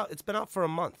 It's been out for a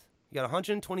month. You got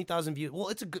 120,000 views. Well,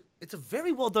 it's a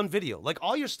very well done video. Like,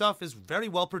 all your stuff is very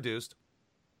well produced.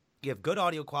 You have good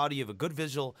audio quality. You have a good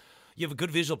visual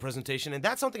presentation, and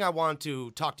that's something I wanted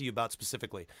to talk to you about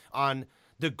specifically on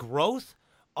the growth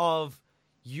of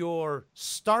your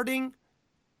starting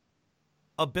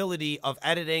ability of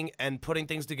editing and putting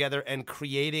things together and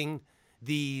creating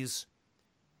these.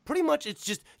 Pretty much, it's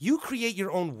just you create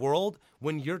your own world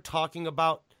when you're talking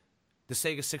about the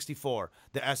Sega 64,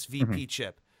 the SVP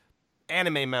chip,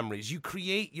 anime memories. You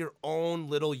create your own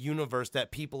little universe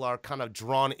that people are kind of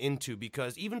drawn into,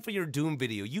 because even for your Doom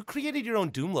video, you created your own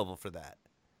Doom level for that.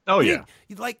 Oh, yeah.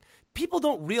 Like, people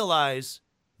don't realize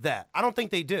that. I don't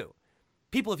think they do.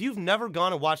 People, if you've never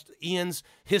gone and watched Ian's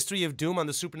History of Doom on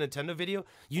the Super Nintendo video,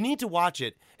 you need to watch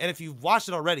it. And if you've watched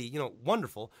it already,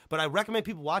 wonderful. But I recommend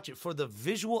people watch it for the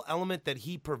visual element that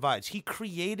he provides. He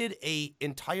created a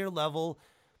entire level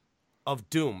of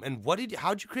Doom. And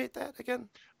how'd you create that again?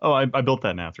 Oh, I built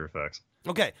that in After Effects.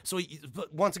 Okay, so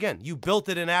once again, you built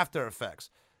it in After Effects.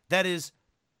 That is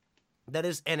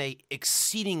an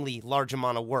exceedingly large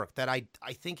amount of work that I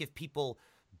think if people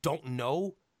don't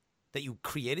know that you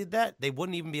created that, they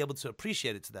wouldn't even be able to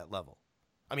appreciate it to that level.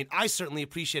 I mean, I certainly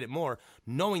appreciate it more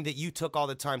knowing that you took all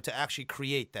the time to actually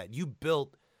create that. You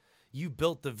built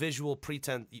the visual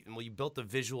you built the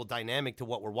visual dynamic to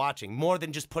what we're watching, more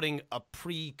than just putting a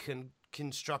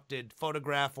constructed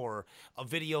photograph or a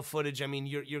video footage. I mean,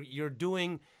 you're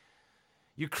creating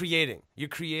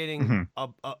a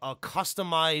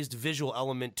customized visual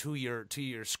element to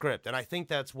your script, and I think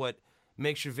that's what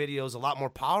makes your videos a lot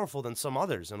more powerful than some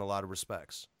others in a lot of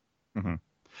respects. Mm-hmm.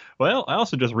 Well, I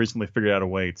also just recently figured out a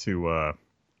way to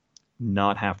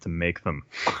not have to make them.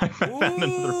 I found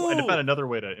another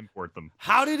way to import them.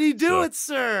 How did he do it,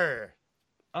 sir?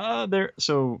 There's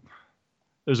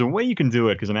a way you can do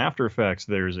it, because in After Effects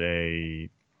there's a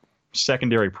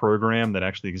secondary program that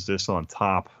actually exists on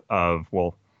top of,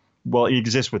 it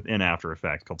exists within After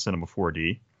Effects, called Cinema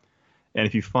 4D. And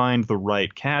if you find the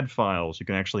right CAD files, you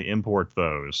can actually import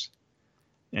those,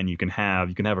 and you can have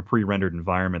a pre-rendered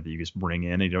environment that you just bring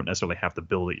in, and you don't necessarily have to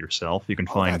build it yourself. You can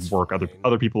find work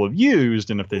other people have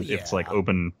used, and if it's like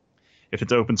open, if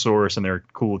it's open source and they're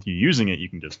cool with you using it, you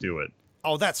can just do it.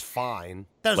 Oh, that's fine.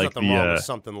 There's nothing wrong with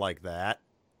something like that.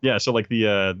 Yeah, so like the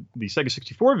Sega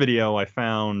 64 video, I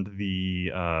found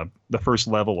the first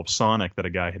level of Sonic that a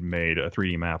guy had made a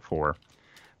 3D map for,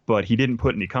 but he didn't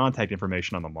put any contact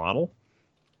information on the model.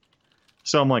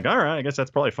 So I'm like, all right, I guess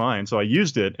that's probably fine. So I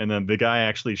used it, and then the guy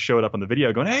actually showed up on the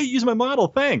video going, "Hey, use my model,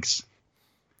 thanks."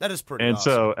 That is pretty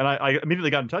awesome. And I immediately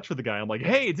got in touch with the guy. I'm like,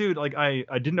 "Hey, dude, like I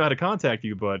didn't know how to contact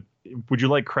you, but would you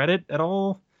like credit at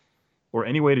all, or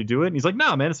any way to do it?" And he's like,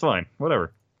 "Nah, man, it's fine,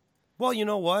 whatever." Well, you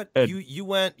know what? You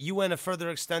went a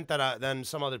further extent than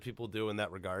some other people do in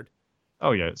that regard.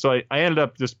 Oh yeah, so I ended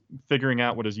up just figuring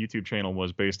out what his YouTube channel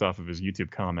was based off of his YouTube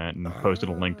comment, and posted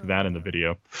a link to that in the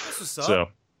video. That's what's up. So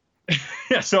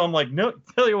yeah, so I'm like, no,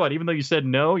 tell you what, even though you said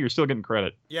no, you're still getting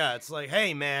credit. Yeah, it's like,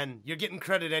 hey man, you're getting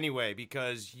credit anyway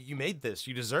because you made this,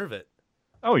 you deserve it.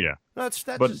 Oh yeah, that's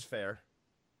just fair.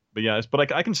 But yeah,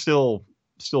 I can still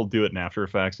do it in After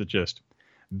Effects. It just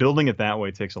building it that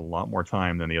way takes a lot more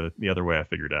time than the other way I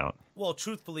figured out. Well,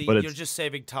 truthfully, you're just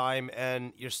saving time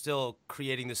and you're still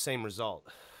creating the same result.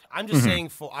 I'm just saying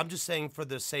for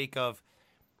the sake of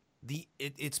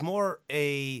it's more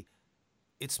a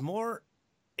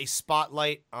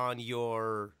spotlight on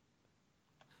your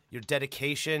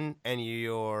dedication and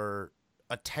your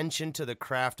attention to the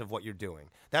craft of what you're doing.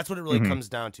 That's what it really comes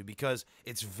down to, because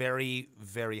it's very,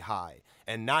 very high.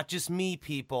 And not just me,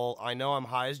 people. I know I'm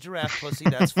high as giraffe pussy.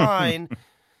 That's fine.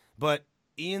 But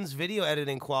Ian's video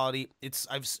editing quality,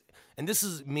 and this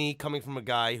is me coming from a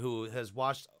guy who has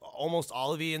watched almost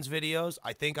all of Ian's videos.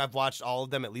 I think I've watched all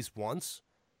of them at least once.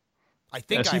 I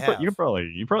think I have. You've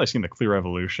probably seen the clear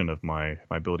evolution of my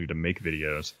ability to make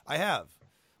videos. I have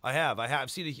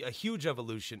seen a huge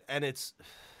evolution, and it's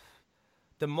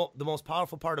the most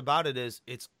powerful part about it is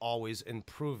it's always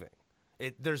improving.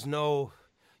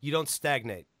 You don't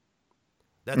stagnate.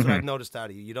 That's what I've noticed out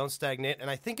of you. You don't stagnate, and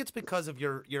I think it's because of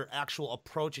your actual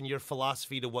approach and your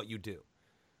philosophy to what you do.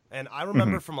 And I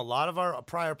remember from a lot of our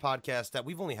prior podcasts that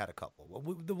we've only had a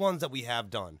couple, the ones that we have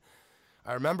done.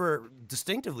 I remember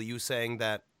distinctively you saying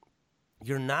that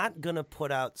you're not going to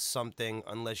put out something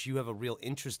unless you have a real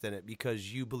interest in it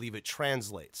because you believe it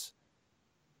translates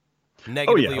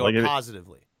negatively or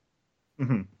positively.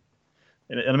 And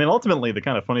I mean, ultimately, the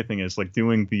kind of funny thing is like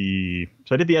so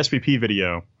I did the SVP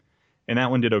video, and that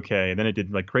one did okay. And then it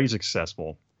did like crazy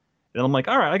successful. And I'm like,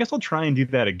 all right, I guess I'll try and do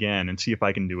that again and see if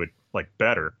I can do it like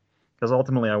better. Because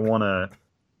ultimately, I want to.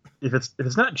 If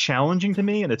it's not challenging to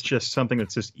me and it's just something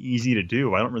that's just easy to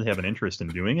do, I don't really have an interest in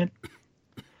doing it.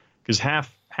 Because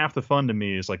half the fun to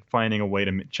me is like finding a way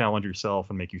to challenge yourself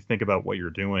and make you think about what you're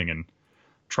doing and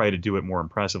try to do it more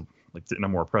impressive, like in a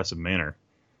more oppressive manner.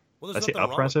 Well, I say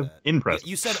oppressive, impressive.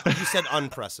 You said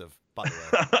unpressive, by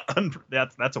the way.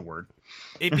 That's a word.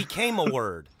 It became a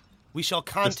word. We shall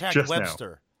contact just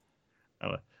Webster.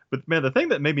 But man, the thing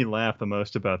that made me laugh the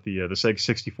most about the Seg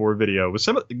 64 video was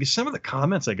some of the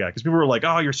comments I got, because people were like,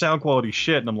 "Oh, your sound quality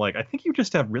shit," and I'm like, "I think you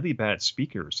just have really bad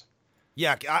speakers."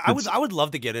 Yeah, I would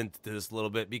love to get into this a little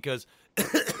bit, because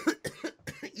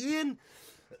Ian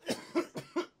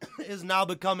is now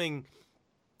becoming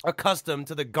accustomed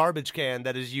to the garbage can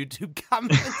that is YouTube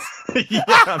comments. Yeah,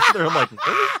 I'm sure. I'm like,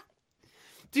 really?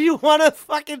 Do you want to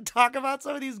fucking talk about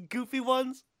some of these goofy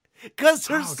ones? Because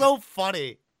they're so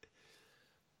funny.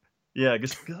 Yeah,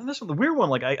 because this one, the weird one,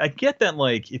 like I get that,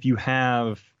 like if you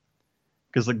have,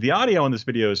 because like the audio in this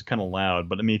video is kind of loud,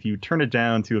 but I mean if you turn it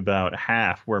down to about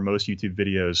half where most YouTube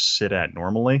videos sit at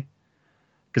normally,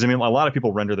 because I mean a lot of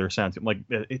people render their sound to, like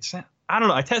I don't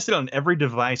know, I tested it on every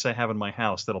device I have in my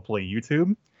house that'll play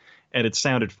YouTube, and it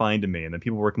sounded fine to me. And then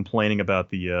people were complaining about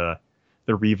the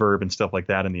reverb and stuff like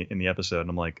that in the episode, and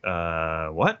I'm like,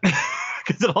 what?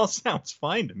 Because it all sounds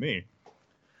fine to me.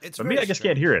 But me, I just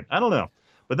can't hear it. I don't know.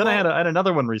 But then I had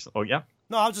another one recently. Oh yeah.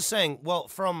 No, I was just saying. Well,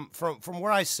 from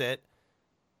where I sit,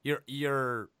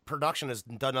 your production has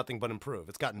done nothing but improve.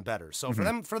 It's gotten better. So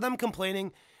for them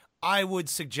complaining, I would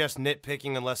suggest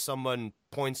nitpicking unless someone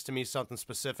points to me something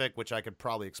specific, which I could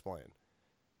probably explain.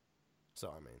 So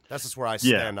I mean, that's just where I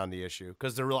stand on the issue,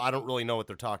 because I don't really know what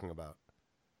they're talking about.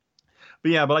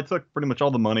 But yeah, I took pretty much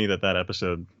all the money that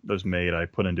episode was made. I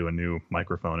put into a new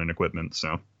microphone and equipment.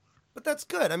 So. But that's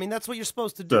good. I mean, that's what you're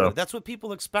supposed to do. So, that's what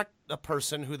people expect a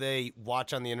person who they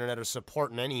watch on the internet or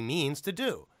support in any means to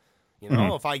do. You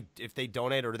know, if they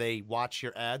donate or they watch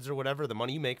your ads or whatever, the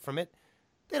money you make from it,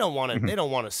 they don't want to. They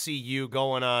don't want to see you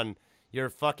going on your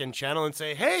fucking channel and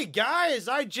say, "Hey guys,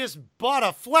 I just bought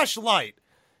a fleshlight."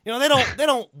 You know, they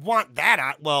don't want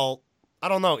that. Well, I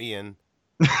don't know, Ian.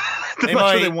 I'm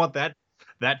not sure they want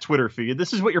that Twitter feed.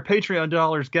 This is what your Patreon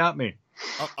dollars got me.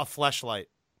 A fleshlight.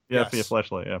 Yeah, yes. For a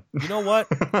fleshlight, yeah. You know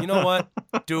what?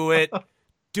 Do it.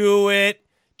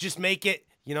 Just make it,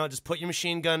 just put your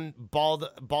machine gun,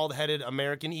 bald-headed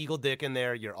American Eagle dick in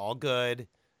there. You're all good.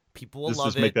 People will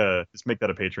love it. Just make that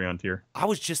a Patreon tier. I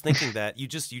was just thinking that. It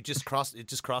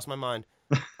just crossed my mind.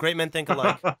 Great men think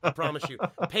alike. I promise you.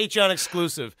 Patreon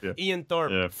exclusive. Yeah. Ian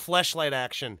Thorpe, fleshlight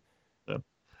action. Yeah.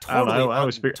 Totally, I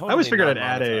always figured I'd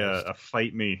add a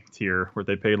fight me tier where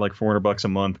they paid like $400 a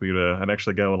month. I'd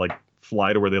actually go and like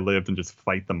fly to where they lived and just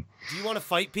fight them. Do you want to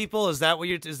fight people? Is that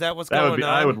what's going on?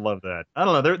 I would love that. I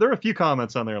don't know. There are a few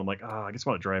comments on there. I'm like, I just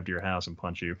want to drive to your house and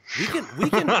punch you. We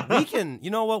can.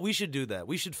 You know what? We should do that.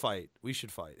 We should fight.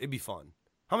 It'd be fun.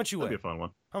 How much you weigh? That'd be a fun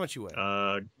one. How much you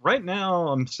weigh? Right now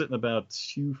I'm sitting about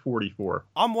 244.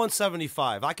 I'm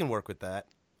 175. I can work with that.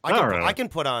 I can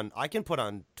put on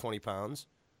 20 pounds.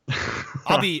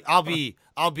 I'll be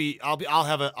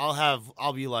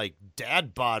like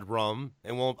dad bod rum,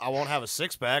 and I won't have a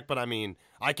six pack, but I mean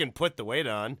I can put the weight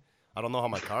on. I don't know how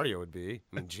my cardio would be.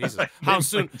 I mean, Jesus, how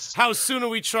soon are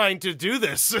we trying to do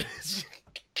this?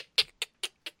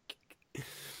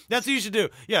 That's what you should do.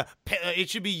 Yeah, it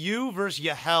should be you versus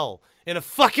Yahel, in a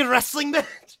fucking wrestling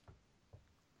match.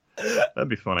 That'd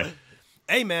be funny.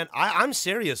 Hey man, I'm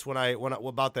serious when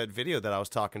about that video that I was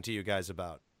talking to you guys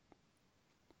about.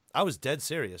 I was dead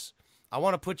serious. I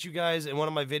want to put you guys in one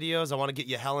of my videos. I want to get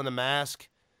you hell in a mask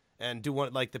and do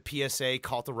one like the PSA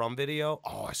Call to Rum video.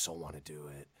 Oh, I so want to do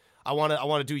it. I want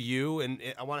to do you, and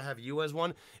I want to have you as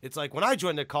one. It's like when I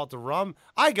joined the Call to Rum,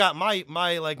 I got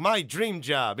my dream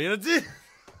job. You know,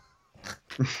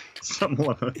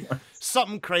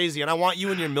 something crazy, and I want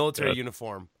you in your military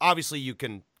uniform. Obviously, you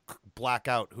can black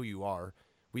out who you are.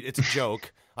 It's a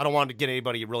joke. I don't want to get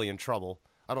anybody really in trouble.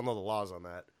 I don't know the laws on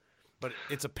that, but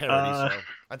it's a parody, so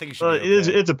I think you should. Be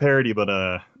okay. It's a parody, but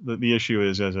the issue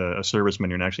is as a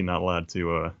serviceman, you're actually not allowed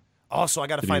to. So I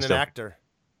got to find an actor.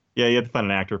 Yeah, you have to find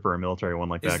an actor for a military one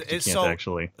like that. You can't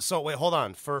actually. So wait, hold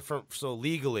on. So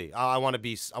legally, I want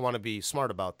to be smart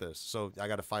about this. So I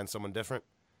got to find someone different.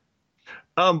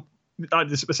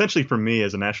 Essentially, for me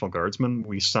as a National Guardsman,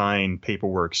 we sign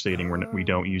paperwork stating we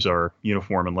don't use our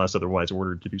uniform unless otherwise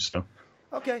ordered to do so.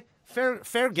 Okay, fair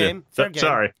game. Fair game.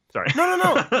 Sorry.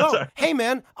 No. Hey,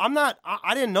 man,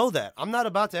 I didn't know that. I'm not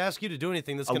about to ask you to do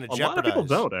anything that's going to jeopardize. A lot of people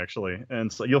don't actually,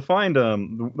 and so you'll find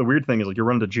the weird thing is like you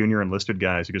run into junior enlisted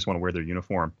guys who just want to wear their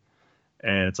uniform,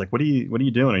 and it's like, what are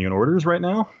you doing? Are you in orders right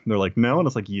now? And they're like, no, and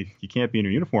it's like you can't be in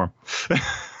your uniform.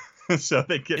 So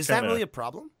they get. Is that really a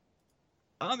problem?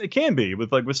 It can be with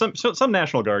some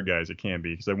National Guard guys. It can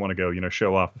be because they want to go,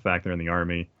 show off the fact they're in the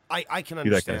Army. I can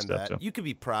understand that. So. You could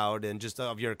be proud and just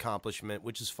of your accomplishment,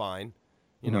 which is fine.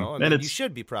 You know, and you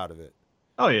should be proud of it.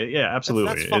 Oh yeah,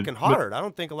 absolutely. That's fucking hard. I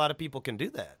don't think a lot of people can do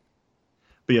that.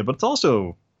 But it's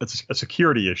also a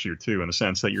security issue too, in the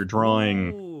sense that you're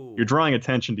drawing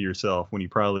attention to yourself when you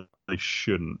probably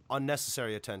shouldn't.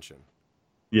 Unnecessary attention.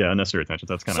 Yeah, unnecessary attention.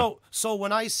 That's kind of so.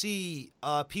 When I see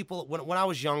people when I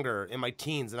was younger in my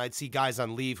teens, and I'd see guys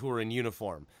on leave who are in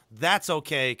uniform, that's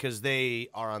okay because they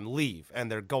are on leave and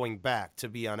they're going back to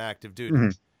be on active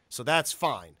duty, so that's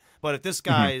fine. But if this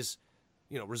guy's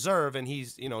reserve and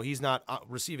he's not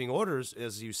receiving orders,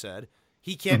 as you said,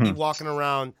 he can't be walking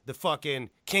around the fucking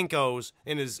Kinkos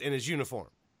in his uniform.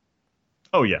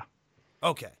 Oh yeah.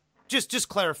 Okay, just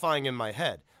clarifying in my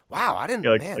head. Wow, I didn't.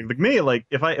 Yeah, like me,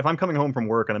 if I'm coming home from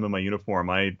work and I'm in my uniform,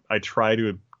 I try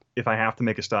to, if I have to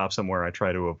make a stop somewhere, I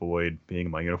try to avoid being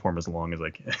in my uniform as long as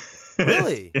I can.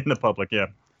 Really? In the public, yeah.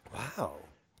 Wow.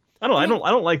 I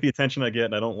don't like the attention I get.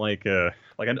 And I don't like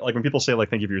when people say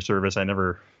thank you for your service. I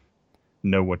never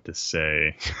know what to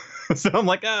say, so I'm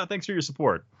like, thanks for your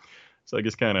support. So I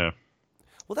just kind of.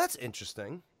 Well, that's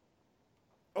interesting.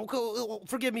 Okay,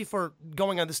 forgive me for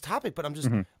going on this topic, but I'm just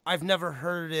I've never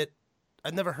heard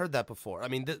that before. I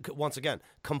mean, once again,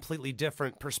 completely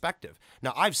different perspective.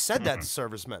 Now, I've said that to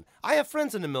servicemen. I have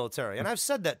friends in the military, and I've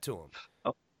said that to them.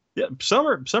 Oh, yeah,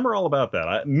 some are all about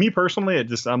that. Me personally,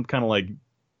 I'm kind of like,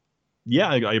 yeah,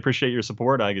 I appreciate your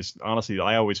support. I guess honestly,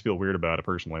 I always feel weird about it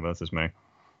personally. But that's just me.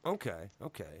 Okay.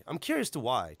 I'm curious to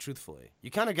why. Truthfully,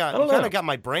 you kind of got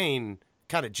my brain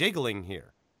kind of jiggling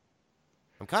here.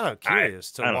 I'm kind of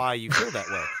curious to why you feel that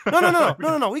way.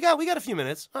 No. We got a few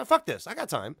minutes. Fuck this. I got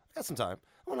time. I got some time.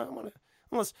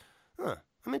 I'm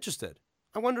interested.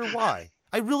 I wonder why.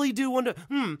 I really do wonder.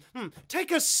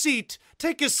 Take a seat.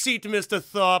 Take a seat, Mr.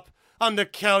 Thorpe, on the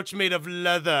couch made of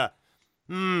leather.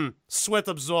 Sweat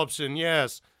absorption,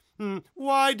 yes.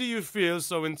 Why do you feel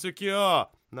so insecure?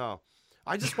 No.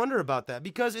 I just wonder about that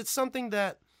because it's something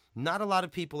that not a lot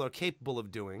of people are capable of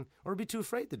doing or be too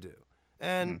afraid to do.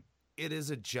 And it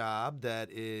is a job that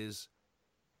is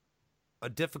a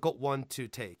difficult one to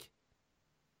take.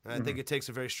 And I think it takes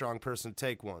a very strong person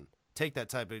to take that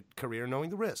type of career knowing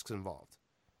the risks involved.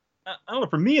 I don't know.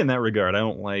 For me in that regard,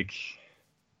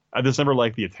 I just never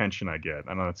like the attention I get.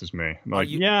 I know that's just me. I'm like,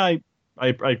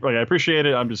 I appreciate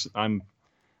it.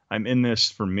 I'm in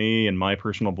this for me and my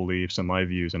personal beliefs and my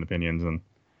views and opinions. And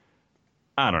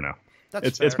I don't know.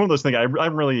 It's one of those things.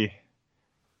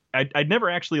 I'd never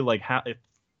actually how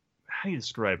do you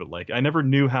describe it? I never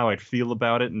knew how I'd feel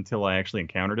about it until I actually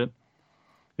encountered it.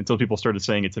 Until people started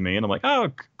saying it to me, and I'm like,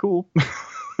 oh, cool.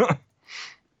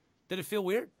 Did it feel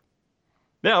weird?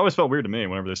 Yeah, it always felt weird to me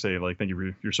whenever they say thank you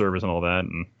for your service and all that.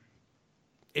 And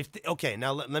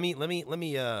now let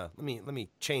me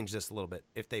change this a little bit.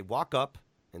 If they walk up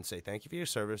and say thank you for your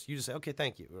service, you just say okay,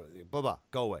 thank you, blah blah,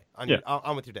 go away.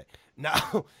 On with your day.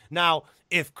 Now,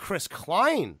 if Chris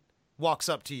Klein walks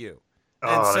up to you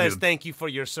and says thank you for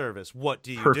your service, what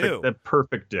do you do? That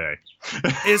perfect day.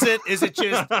 Is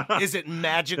it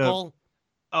magical?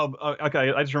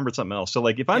 Okay. I just remembered something else. So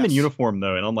if I'm in uniform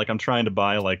though, and I'm trying to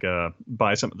buy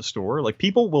buy something at the store,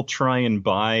 people will try and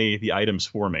buy the items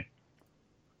for me.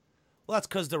 Well, that's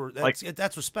because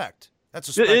that's respect. That's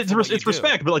respect. It's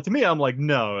respect, but like to me, I'm like,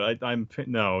 no,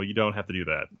 no, you don't have to do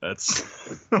that.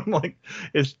 That's I'm like,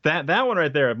 it's that one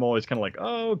right there. I'm always kind of like,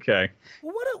 oh, okay.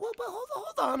 Well, but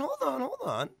hold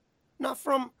on. Not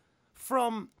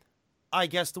from, I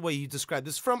guess the way you described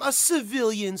this, from a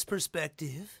civilian's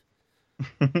perspective.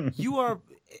 You are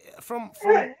from.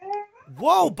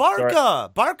 Whoa, Barca! Sorry.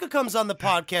 Barca comes on the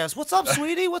podcast. What's up,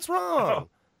 sweetie? What's wrong?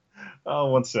 Oh,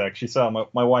 one sec. She saw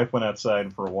my wife went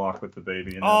outside for a walk with the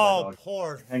baby. And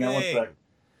poor thing. Hang on one sec.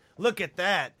 Look at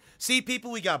that. See,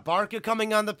 people, we got Barca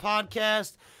coming on the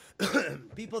podcast.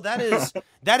 People, that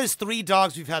is 3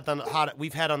 dogs we've had on the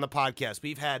podcast.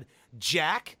 We've had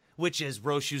Jack, which is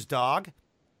Roshu's dog.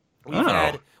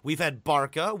 We've had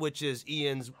Barca, which is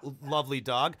Ian's lovely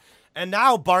dog, and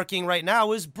now barking right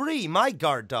now is Bree, my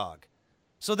guard dog.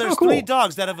 So there's 3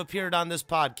 dogs that have appeared on this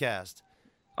podcast.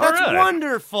 That's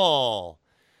wonderful.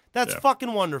 That's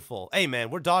fucking wonderful. Hey, man,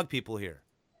 we're dog people here.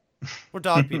 We're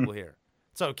dog people here.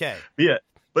 It's okay. Yeah,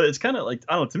 but it's kind of like,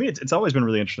 I don't know, to me, it's always been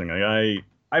really interesting. Like,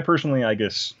 I personally, I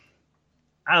guess,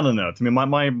 I don't know. To me,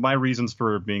 my reasons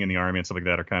for being in the Army and stuff like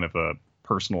that are kind of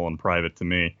personal and private to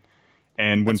me.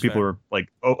 And when people are like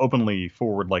openly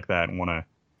forward like that and want to,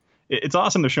 it's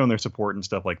awesome they're showing their support and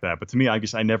stuff like that. But to me, I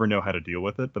guess I never know how to deal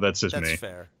with it. But that's just me. That's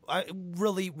fair.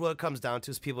 Really, what it comes down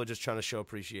to is people are just trying to show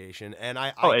appreciation. And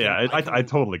I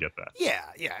totally get that. Yeah.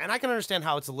 And I can understand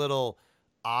how it's a little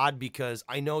odd because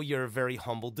I know you're a very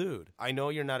humble dude. I know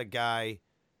you're not a guy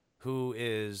who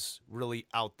is really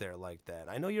out there like that.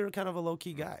 I know you're kind of a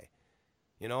low-key guy.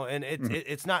 You know, and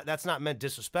that's not meant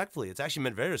disrespectfully. It's actually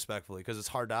meant very respectfully because it's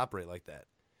hard to operate like that.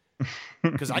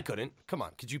 Because I couldn't. Come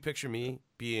on. Could you picture me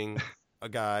being a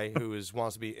guy who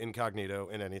wants to be incognito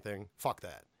in anything? Fuck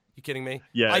that. You kidding me?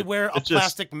 Yeah. I wear a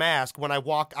plastic mask when I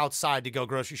walk outside to go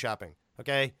grocery shopping.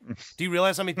 Okay? Do you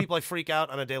realize how many people I freak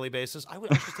out on a daily basis? I should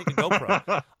just take a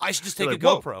GoPro. I should just take a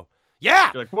GoPro.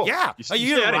 Yeah. You're like, yeah. Are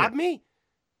you going to rob me?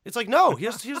 It's like, no,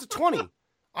 here's a 20.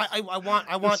 I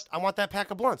want that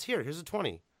pack of blunts. Here's a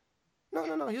 20.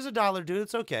 No, here's $1, dude.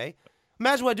 It's okay.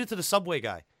 Imagine what I do to the Subway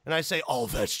guy. And I say, all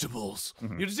vegetables.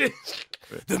 Mm-hmm. You just,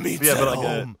 the meat's at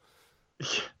home.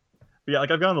 Yeah, like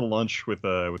I've gone to lunch with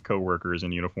coworkers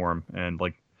in uniform, and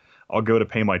like I'll go to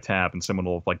pay my tab, and someone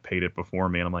will have like paid it before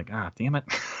me, and I'm like, damn it!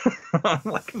 I'm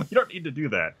like, you don't need to do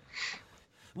that.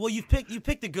 Well, you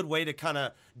picked a good way to kind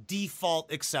of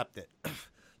default accept it.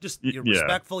 Just you're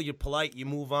respectful, you're polite, you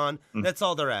move on. That's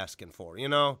all they're asking for, you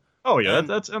know. Oh yeah,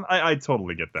 I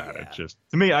totally get that. Yeah. It's just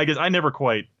to me, I guess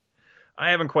I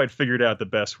haven't quite figured out the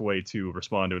best way to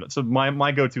respond to it. So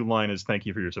my go-to line is "Thank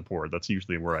you for your support." That's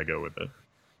usually where I go with it.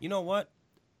 You know what?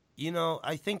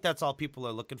 I think that's all people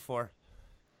are looking for.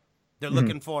 They're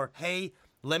looking for, hey,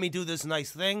 let me do this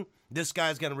nice thing. This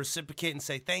guy's gonna reciprocate and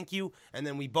say thank you, and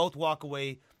then we both walk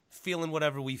away feeling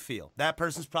whatever we feel. That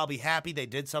person's probably happy they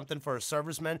did something for a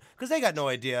serviceman because they got no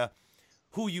idea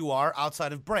who you are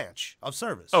outside of branch of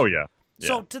service. Oh yeah.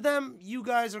 So to them, you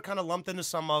guys are kind of lumped into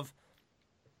some of.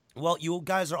 Well, you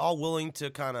guys are all willing to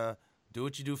kind of do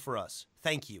what you do for us.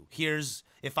 Thank you. Here's,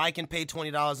 if I can pay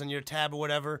 $20 on your tab or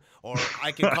whatever, or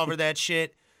I can cover that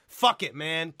shit, fuck it,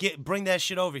 man. Bring that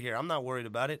shit over here. I'm not worried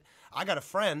about it. I got a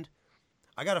friend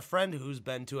who's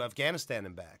been to Afghanistan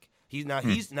and back. He's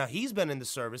been in the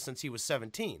service since he was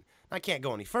 17. I can't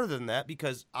go any further than that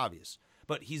because obvious.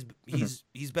 But he's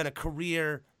been a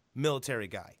career military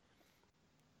guy.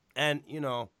 And,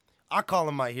 I call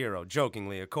him my hero,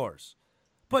 jokingly, of course.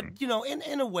 But,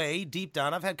 in a way, deep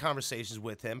down, I've had conversations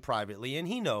with him privately, and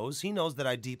he knows that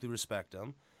I deeply respect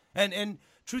him. And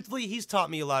truthfully, he's taught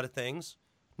me a lot of things.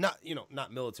 Not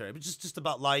military, but just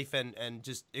about life and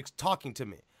just talking to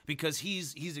me. Because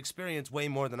he's experienced way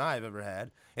more than I've ever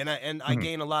had. And I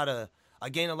gain a lot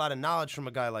of knowledge from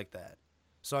a guy like that.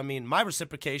 So, I mean, my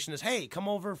reciprocation is, hey, come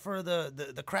over for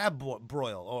the crab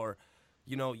broil. Or,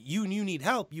 you need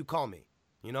help, you call me,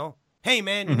 Hey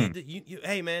man, you need to.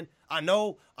 Hey man, I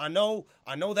know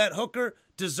that hooker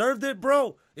deserved it,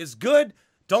 bro. It's good.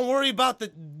 Don't worry about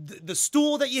the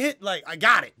stool that you hit. Like I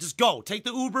got it. Just go. Take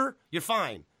the Uber. You're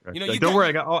fine. Don't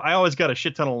worry. I always got a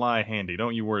shit ton of lye handy.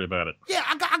 Don't you worry about it. Yeah,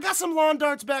 I got some lawn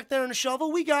darts back there and a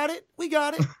shovel. We got it. We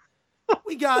got it.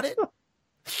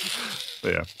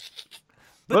 Yeah.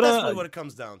 But that's really what it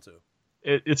comes down to.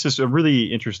 It's just a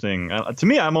really interesting. To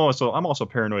me, I'm also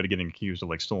paranoid of getting accused of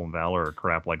like stolen valor or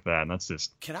crap like that, and that's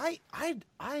just. Can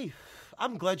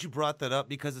I'm glad you brought that up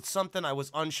because it's something I was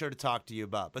unsure to talk to you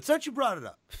about. But since you brought it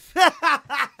up,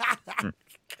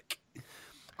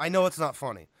 I know it's not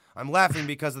funny. I'm laughing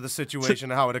because of the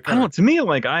situation and how it I occurred. don't know. To me,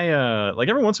 like like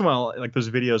every once in a while, like those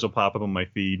videos will pop up on my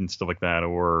feed and stuff like that,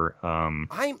 or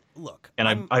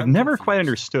I've never quite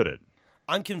understood it.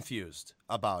 I'm confused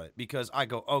about it because I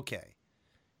go, okay,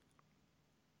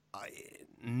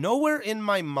 nowhere in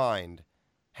my mind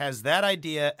has that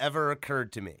idea ever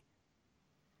occurred to me.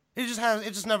 It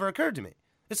just never occurred to me.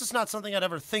 It's just not something I'd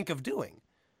ever think of doing.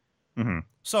 Mm-hmm.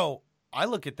 So I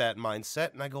look at that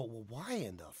mindset and I go, well, why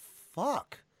in the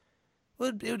fuck? Well,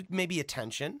 it would maybe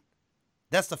attention.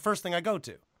 That's the first thing I go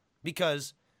to.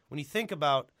 Because when you think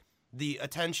about the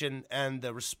attention and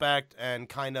the respect and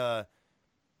kind of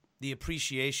the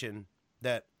appreciation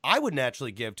that I would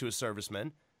naturally give to a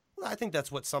serviceman, well, I think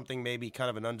that's what something maybe kind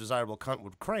of an undesirable cunt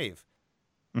would crave.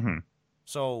 Mm-hmm.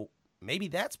 So maybe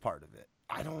that's part of it.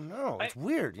 I don't know. It's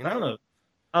weird, you know? I don't know.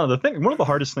 One of the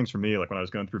hardest things for me, like when I was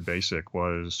going through basic,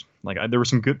 was like there were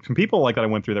some people like that I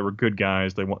went through that were good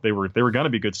guys. They were going to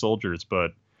be good soldiers,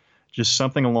 but just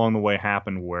something along the way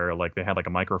happened where like they had like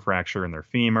a microfracture in their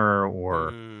femur,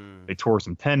 or they tore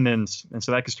some tendons, and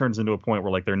so that just turns into a point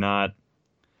where like they're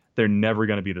never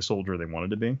going to be the soldier they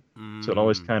wanted to be. So it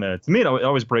always kind of, to me, it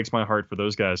always breaks my heart for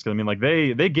those guys. Because I mean, like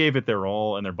they gave it their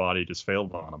all, and their body just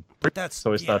failed on them. But that's so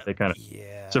I always thought they kind of.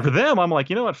 Yeah. So for them, I'm like,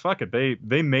 you know what? Fuck it.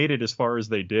 They made it as far as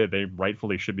they did. They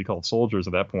rightfully should be called soldiers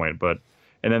at that point.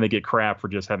 And then they get crap for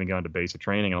just having gone to basic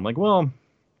training. And I'm like, well,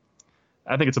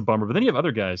 I think it's a bummer. But then you have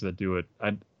other guys that do it.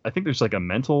 I think there's like a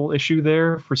mental issue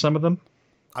there for some of them.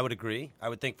 I would agree. I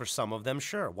would think for some of them,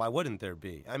 sure. Why wouldn't there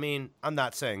be? I mean, I'm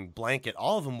not saying blanket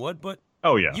all of them would, but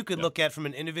you could look at from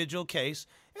an individual case,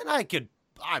 and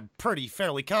I'm pretty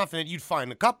fairly confident you'd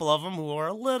find a couple of them who are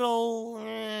a little,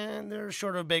 they're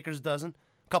short of a baker's dozen.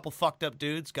 A couple fucked up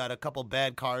dudes, got a couple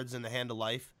bad cards in the hand of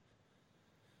life.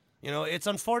 You know, it's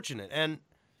unfortunate, and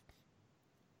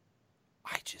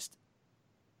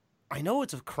I know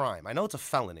it's a crime. I know it's a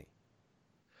felony.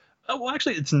 Oh, well,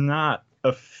 actually, it's not.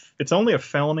 It's only a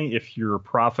felony if you're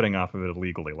profiting off of it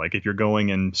illegally. Like if you're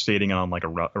going and stating on like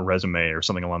a resume or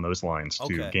something along those lines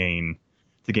to gain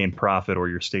profit, or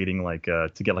you're stating like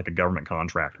to get like a government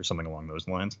contract or something along those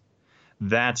lines.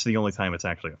 That's the only time it's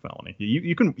actually a felony.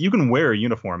 You can wear a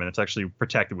uniform and it's actually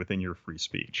protected within your free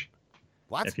speech.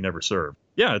 What? If you never served.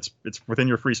 Yeah, it's within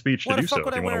your free speech to do so. Why the fuck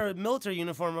would I wear a military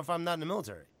uniform if I'm not in the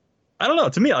military? I don't know.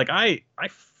 To me, like I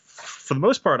for the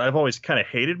most part, I've always kind of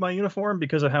hated my uniform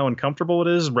because of how uncomfortable it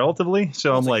is relatively.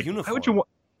 So I'm like, why would you want?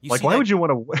 Why would you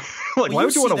want to? Like, why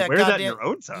would you want to wear that in your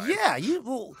own time? Yeah,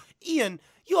 Ian,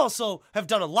 you also have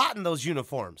done a lot in those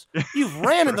uniforms. You've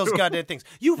ran in those goddamn things.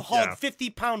 You've hauled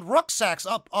 50-pound rucksacks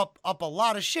up a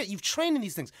lot of shit. You've trained in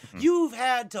these things. Mm-hmm. You've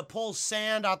had to pull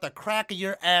sand out the crack of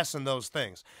your ass in those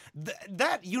things.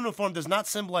 That uniform does not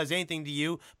symbolize anything to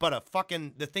you but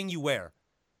the thing you wear.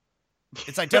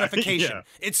 It's identification.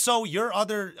 It's so your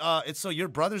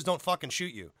brothers don't fucking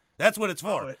shoot you. That's what it's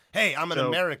for. Hey, I'm an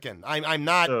American. I'm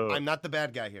not the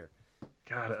bad guy here.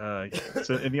 God,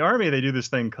 so in the Army they do this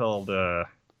thing called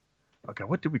okay,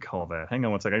 what do we call that? Hang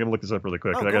on one second. I gotta look this up really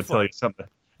quick because I gotta tell you something.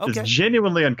 It's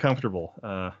genuinely uncomfortable.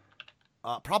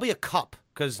 Probably a cup,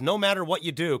 because no matter what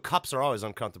you do, cups are always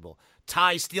uncomfortable.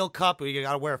 Tie steel cup, you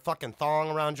gotta wear a fucking thong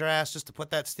around your ass just to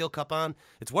put that steel cup on.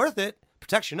 It's worth it.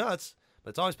 Protects your nuts, but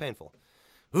it's always painful.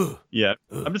 Yeah,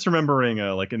 I'm just remembering,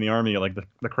 like in the Army, like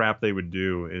the crap they would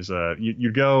do is,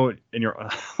 you go and you're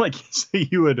like, say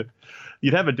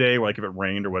you'd have a day where like if it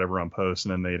rained or whatever on post,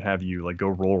 and then they'd have you like go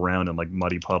roll around in like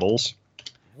muddy puddles,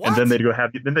 and then they'd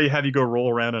have you go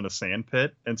roll around in a sand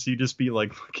pit, and so you just be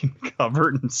like fucking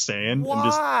covered in sand.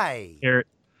 Why?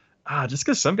 And just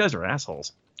because some guys are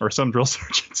assholes, or some drill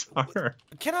sergeants are.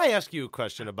 Can I ask you a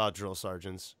question about drill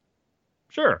sergeants?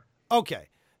 Sure. Okay,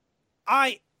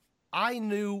 I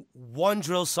knew one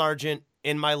drill sergeant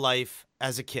in my life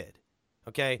as a kid,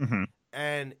 okay? Mm-hmm.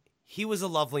 And he was a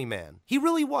lovely man. He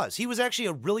really was. He was actually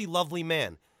a really lovely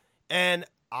man. And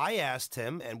I asked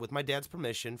him, and with my dad's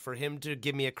permission, for him to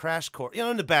give me a crash course,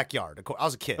 in the backyard. Of course, I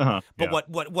was a kid. But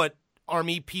what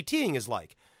Army PTing is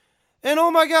like. And oh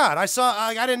my God,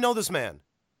 I didn't know this man.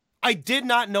 I did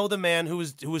not know the man who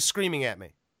was screaming at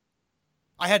me.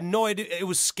 I had no idea. It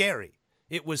was scary.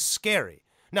 It was scary.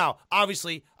 Now,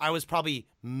 obviously, I was probably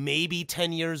maybe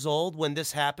 10 years old when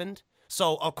this happened.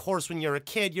 So, of course, when you're a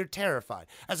kid, you're terrified.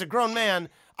 As a grown man,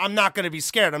 I'm not going to be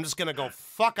scared. I'm just going to go,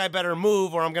 fuck, I better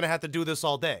move, or I'm going to have to do this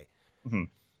all day. Mm-hmm.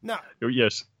 Now,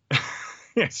 yes.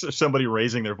 Yes, somebody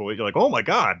raising their voice, you're like, oh my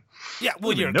God. Yeah,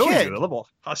 well, you're a kid. The level of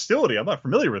hostility, I'm not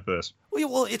familiar with this.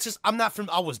 Well, it's just, I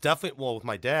was definitely, with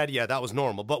my dad, yeah, that was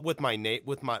normal. But with my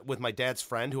dad's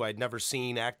friend, who I'd never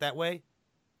seen act that way,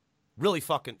 really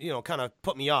fucking, kind of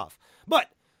put me off. But,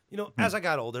 as I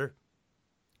got older,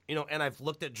 and I've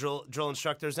looked at drill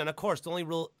instructors, and of course, the only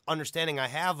real understanding I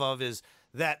have of is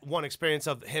that one experience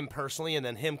of him personally, and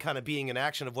then him kind of being in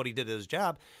action of what he did at his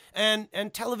job, and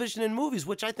television and movies,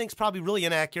 which I think is probably really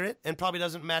inaccurate and probably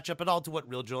doesn't match up at all to what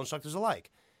real drill instructors are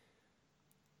like.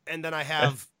 And then I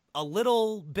have a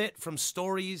little bit from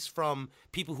stories from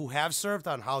people who have served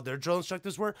on how their drill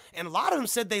instructors were, and a lot of them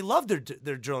said they loved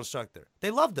their drill instructor.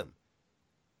 They loved them.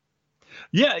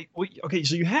 Yeah. Okay.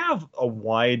 So you have a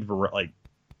wide variety.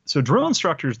 So drill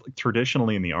instructors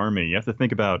traditionally in the Army, you have to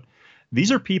think about,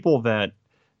 these are people that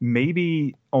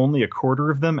maybe only a quarter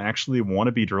of them actually want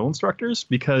to be drill instructors,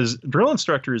 because drill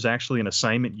instructor is actually an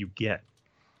assignment you get.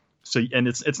 So, and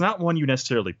it's not one you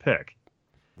necessarily pick.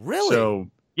 Really? So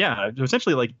yeah,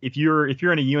 essentially, like if you're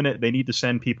in a unit, they need to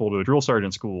send people to a drill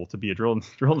sergeant school to be a drill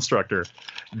instructor.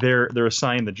 They're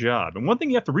assigned the job. And one thing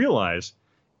you have to realize,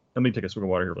 let me take a swig of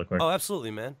water here real quick. Oh,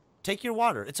 absolutely, man. Take your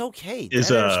water. It's okay. Is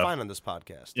fine on this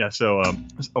podcast. Yeah. So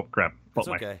oh crap. It's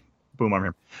okay. Boom arm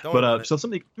here. But so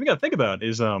something we got to think about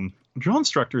is drill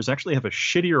instructors actually have a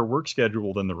shittier work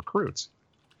schedule than the recruits,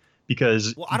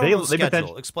 because I don't know the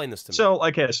schedule. Explain this to me.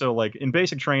 So like in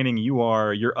basic training,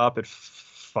 you're up at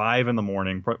 5 in the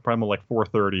morning, probably like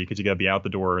 4:30, because you got to be out the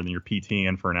door, and then you're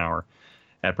PTing for an hour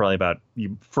at probably about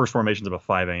first formation's about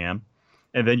 5 a.m.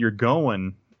 and then you're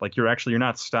going like you're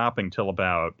not stopping till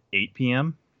about 8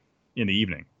 p.m. in the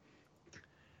evening.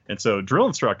 And so drill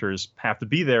instructors have to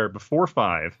be there before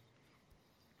 5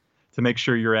 to make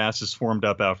sure your ass is formed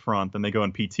up out front. Then they go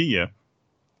and PT you,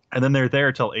 and then they're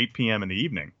there till 8 p.m. in the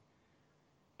evening.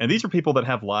 And these are people that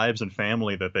have lives and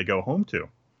family that they go home to.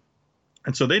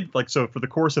 And so so for the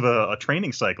course of a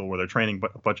training cycle where they're training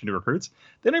a bunch of new recruits,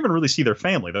 they don't even really see their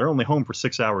family. They're only home for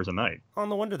 6 hours a night. Oh,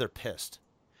 no wonder they're pissed.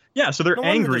 Yeah, so they're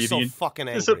angry. They're so fucking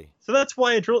angry. So that's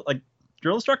why drill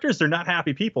instructors, they're not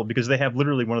happy people, because they have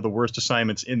literally one of the worst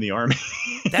assignments in the Army.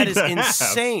 That is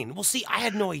insane. Well, see, I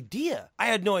had no idea. I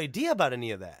had no idea about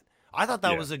any of that. I thought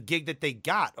that was a gig that they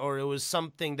got, or it was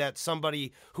something that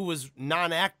somebody who was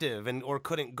non-active or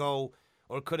couldn't go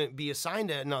or couldn't be assigned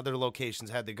to other locations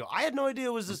had to go. I had no idea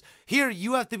it was this, here,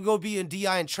 you have to go be in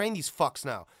DI and train these fucks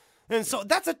now. And so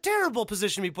that's a terrible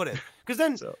position to be put in, because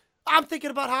then I'm thinking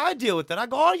about how I deal with that. I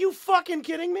go, are you fucking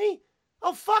kidding me?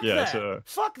 Oh, fuck that.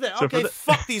 Fuck that. So okay,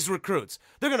 fuck these recruits.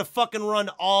 They're going to fucking run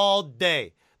all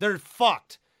day. They're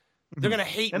fucked. They're going to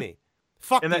hate me.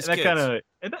 Fuck these kids.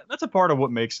 That's a part of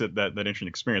what makes it that interesting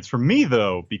experience. For me,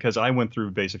 though, because I went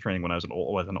through basic training when I was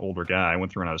an older guy. I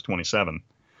went through when I was 27.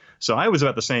 So I was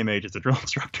about the same age as a drill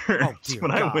instructor when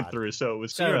I went through. So it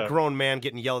was you're a grown man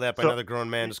getting yelled at by another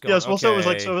grown man. Just going, so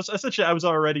it was essentially I was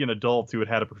already an adult who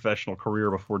had a professional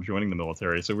career before joining the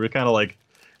military. So we were kind of like,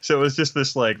 so it was just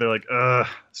this like, they're like,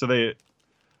 so it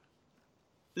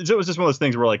was just one of those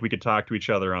things where like we could talk to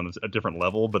each other on a different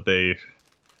level, but they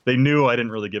knew I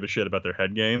didn't really give a shit about their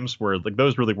head games, where like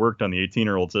those really worked on the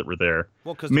 18-year-olds that were there.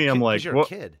 Well, because I'm like, you're a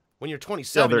kid. When you're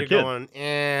 27, you're going,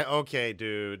 okay,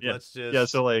 dude, let's just... Yeah,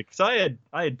 so I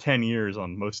had 10 years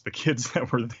on most of the kids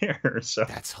that were there, so...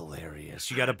 That's hilarious.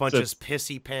 You got a bunch of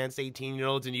pissy pants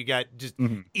 18-year-olds, and you got just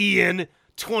Ian,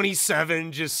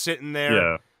 27, just sitting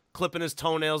there, clipping his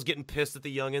toenails, getting pissed at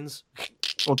the youngins.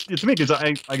 Well, to me, because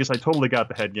I guess I totally got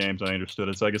the head games, and I understood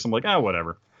it, so I guess I'm like,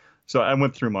 whatever. So I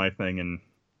went through my thing and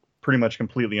pretty much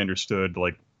completely understood,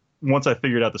 like, once I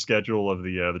figured out the schedule of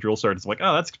the drill sergeants, I'm like,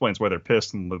 that explains why they're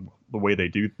pissed and the way they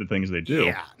do the things they do.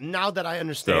 Yeah, now that I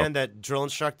understand that drill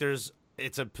instructors,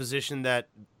 it's a position that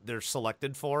they're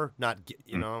selected for, not,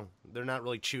 they're not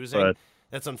really choosing.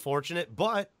 That's unfortunate,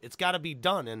 but it's got to be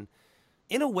done. And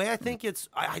in a way, I think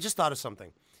I just thought of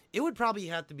something. It would probably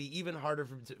have to be even harder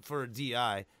for a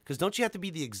DI, because don't you have to be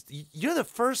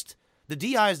the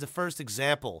DI is the first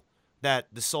example that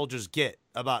the soldiers get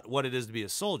about what it is to be a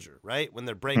soldier, right? When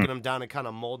they're breaking them down and kind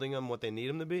of molding them what they need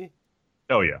them to be.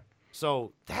 Oh, yeah.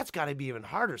 So that's got to be even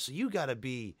harder. So you got to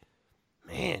be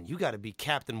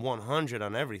Captain 100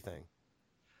 on everything.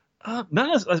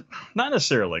 Not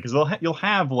necessarily, because you'll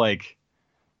have like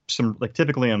some, like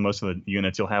typically on most of the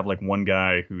units, you'll have like one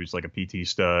guy who's like a PT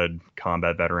stud,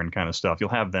 combat veteran kind of stuff. You'll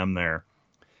have them there,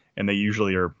 and they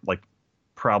usually are like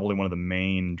probably one of the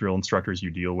main drill instructors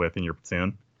you deal with in your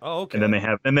platoon. Oh, okay. And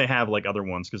then they have like other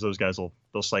ones, because those guys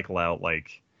they'll cycle out,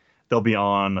 like they'll be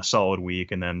on a solid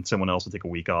week, and then someone else will take a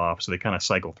week off, so they kind of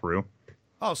cycle through.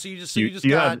 Oh, so you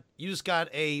just got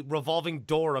a revolving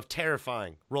door of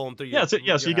terrifying rolling through your so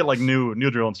you get like new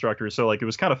drill instructors. So like it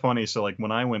was kind of funny. So like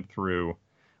when I went through,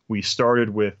 we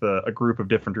started with a group of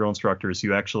different drill instructors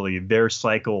who actually their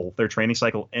training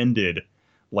cycle ended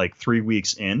like 3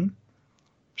 weeks in.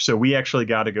 So we actually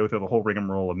got to go through the whole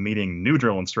rigmarole of meeting new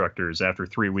drill instructors after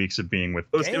 3 weeks of being with.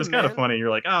 It was kind of funny. You're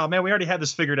like, oh man, we already had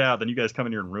this figured out. Then you guys come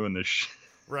in here and ruin this shit.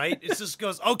 Right? It just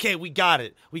goes, okay, we got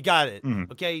it.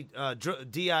 Mm-hmm. Okay,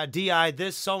 DI,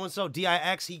 this so and so,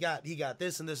 DIX, he got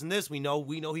this and this and this. We know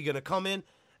he gonna come in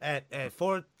at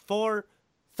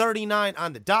 4:39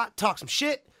 on the dot, talk some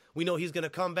shit. We know he's gonna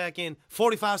come back in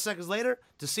 45 seconds later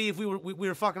to see if we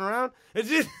were fucking around. It's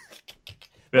just,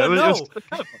 yeah, but no. It was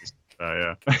kind of funny.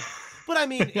 Yeah. But I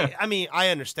mean, I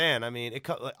understand. I mean,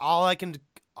 all I can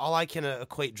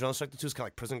equate drill instructor to is kind of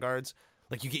like prison guards.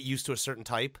 Like you get used to a certain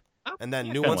type. And then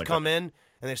new ones come in,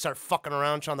 and they start fucking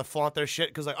around trying to flaunt their shit.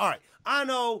 Because like, all right, I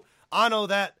know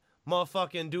that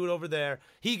motherfucking dude over there.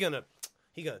 He gonna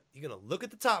look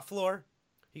at the top floor.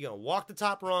 He gonna walk the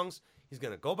top rungs. He's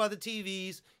gonna go by the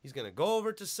TVs. He's gonna go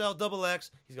over to cell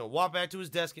XX. He's gonna walk back to his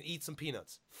desk and eat some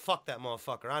peanuts. Fuck that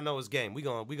motherfucker. I know his game. We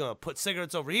gonna put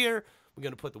cigarettes over here. We're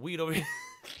gonna put the weed over here.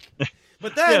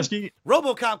 But then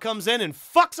RoboCop comes in and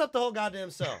fucks up the whole goddamn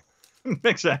cell.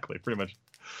 Exactly. Pretty much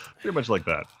like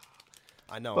that.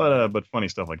 I know, but funny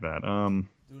stuff like that. Dude,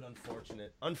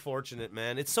 unfortunate,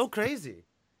 man. It's so crazy.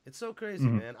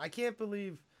 Man. I can't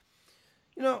believe,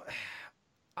 I'm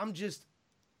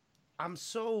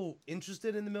so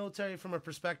interested in the military from a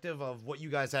perspective of what you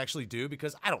guys actually do,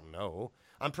 because I don't know.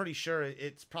 I'm pretty sure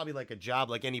it's probably like a job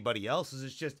like anybody else's.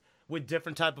 It's just with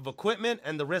different type of equipment,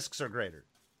 and the risks are greater.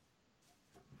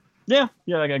 Yeah,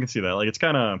 I can see that. Like, it's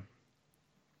kind of.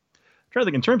 Trying to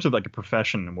think in terms of like a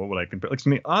profession and what would I compare? Like to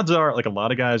me, odds are like a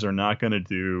lot of guys are not going to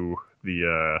do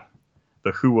the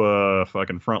HUA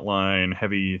fucking frontline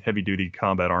heavy duty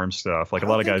combat arms stuff. Like a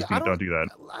lot of guys don't do that.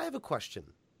 I have a question.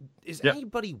 Is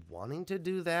anybody wanting to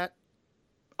do that?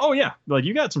 Oh yeah, like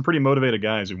you got some pretty motivated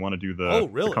guys who want to do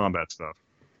the combat stuff.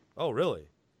 Oh really?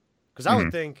 Because I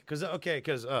would think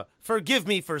forgive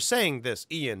me for saying this,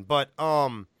 Ian, but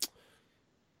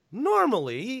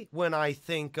normally when I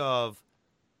think of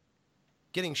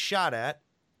getting shot at,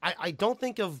 I don't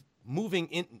think of moving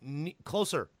in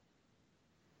closer.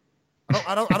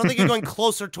 I don't think you're going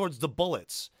closer towards the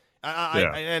bullets.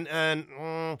 And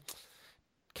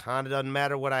kind of doesn't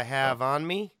matter what I have on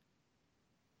me.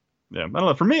 Yeah, I don't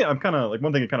know. For me, I'm kind of like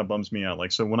one thing that kind of bums me out.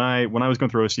 Like, so when I was going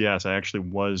through OCS, I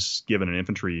actually was given an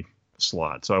infantry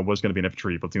slot, so I was going to be an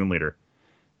infantry platoon leader,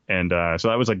 and so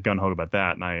I was like gun ho about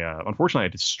that. And I unfortunately I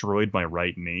destroyed my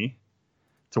right knee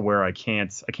to where I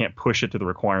can't push it to the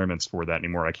requirements for that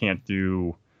anymore. I can't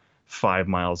do 5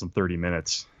 miles in 30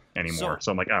 minutes anymore.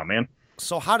 So I'm like, oh man.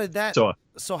 So how did that?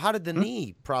 So how did the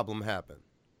knee problem happen?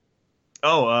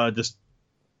 Oh, just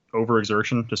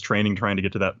overexertion, just training, trying to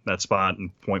get to that spot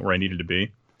and point where I needed to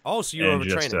be. Oh, so you were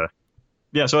overtraining.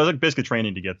 Yeah, so I was like basically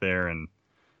training to get there, and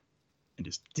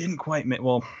just didn't quite.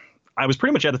 Well, I was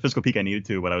pretty much at the physical peak I needed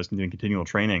to, but I was doing continual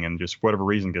training, and just for whatever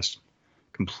reason, just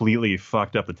completely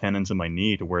fucked up the tendons in my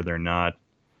knee to where they're not.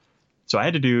 So I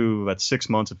had to do about 6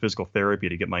 months of physical therapy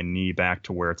to get my knee back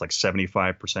to where it's like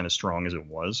 75% as strong as it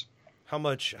was. How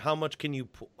much can you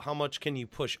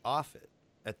push off it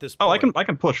at this point? Oh, I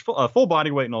can push full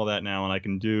body weight and all that now,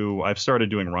 and I've started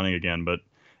doing running again, but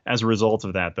as a result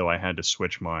of that, though, I had to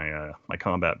switch my my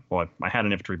combat. Well, I had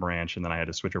an infantry branch, and then I had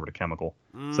to switch over to chemical.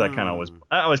 So that always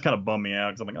kind of bummed me out,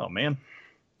 because I'm like, oh man.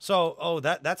 So,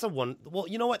 that's a one. Well,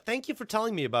 you know what? Thank you for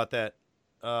telling me about that,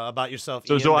 about yourself.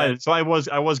 So, Ian, I was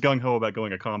gung ho about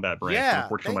going a combat branch. Yeah.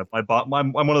 Unfortunately,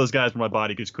 I'm one of those guys where my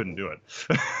body just couldn't do it.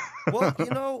 Well,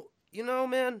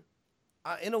 man,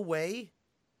 in a way,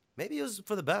 maybe it was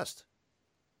for the best.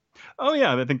 Oh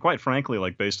yeah, I think quite frankly,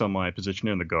 like based on my position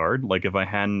in the Guard, like if I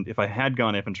had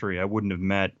gone infantry, I wouldn't have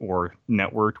met or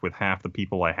networked with half the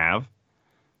people I have.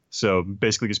 So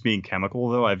basically, just being chemical,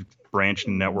 though, I've branched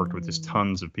and networked with just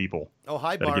tons of people. Oh,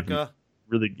 hi, Barca.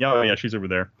 Yeah, she's over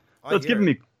there. So it's given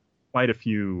me quite a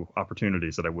few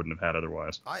opportunities that I wouldn't have had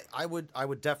otherwise. I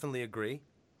would definitely agree.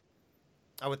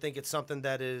 I would think it's something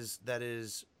that is.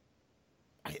 It's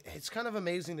kind of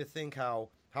amazing to think how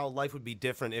life would be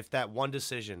different if that one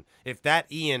decision, if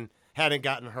that Ian hadn't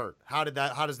gotten hurt. How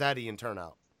does that Ian turn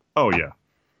out? Oh yeah.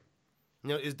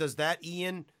 Does that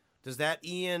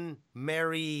Ian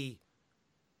marry?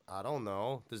 I don't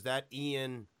know. Does that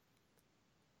Ian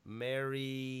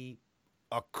marry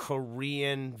a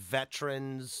Korean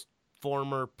veteran's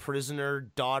former prisoner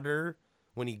daughter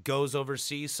when he goes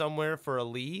overseas somewhere for a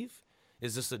leave?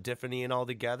 Is this a different Ian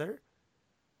altogether?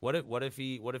 What if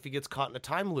he gets caught in a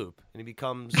time loop and he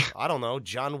becomes, I don't know,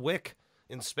 John Wick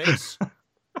in space?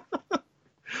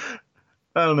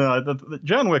 I don't know.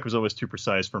 John Wick was always too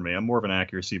precise for me. I'm more of an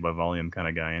accuracy by volume kind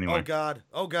of guy anyway. Oh, God.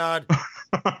 Oh, God.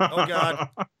 Oh, God.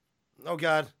 Oh,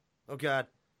 God. Oh, God.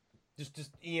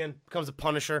 Just Ian becomes a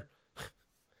Punisher.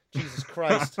 Jesus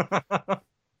Christ.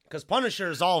 Because Punisher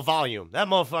is all volume. That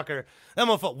motherfucker.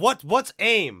 What's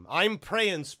aim? I'm pray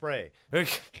and spray. Well,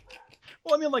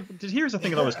 I mean, like, here's the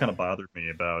thing that always kind of bothered me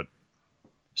about.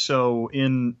 So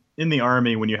in the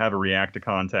Army, when you have a react to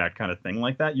contact kind of thing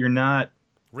like that, you're not.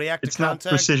 React to contact.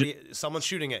 Precision. Someone's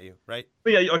shooting at you, right?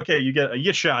 But yeah, okay. You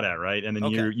get shot at, right, and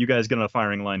then you guys get on a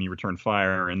firing line. You return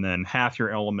fire, and then half your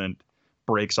element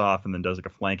breaks off and then does like a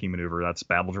flanking maneuver. That's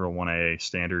Battle Drill 1A,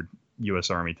 standard U.S.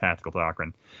 Army tactical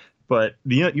doctrine. But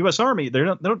the U.S. Army, they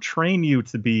don't train you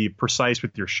to be precise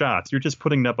with your shots. You're just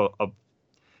putting up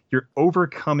you're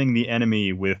overcoming the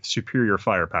enemy with superior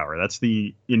firepower. That's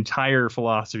the entire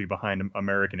philosophy behind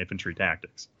American infantry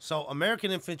tactics. So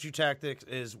American infantry tactics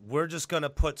is we're just going to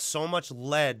put so much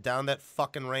lead down that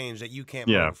fucking range that you can't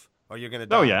move or you're going to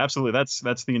die. Oh, yeah, absolutely.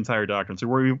 That's the entire doctrine. So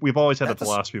we've always had the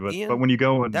philosophy, but when you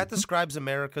go and... That describes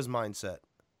America's mindset.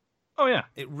 Oh, yeah.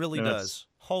 It really does.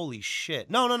 Holy shit.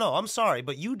 No. I'm sorry,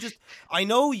 but I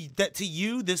know that to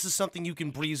you, this is something you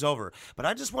can breeze over, but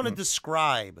I just want to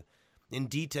describe in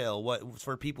detail what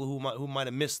for people who might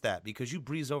have missed that, because you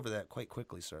breeze over that quite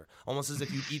quickly, sir. Almost as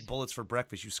if you eat bullets for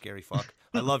breakfast, you scary fuck.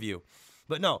 I love you.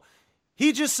 But no,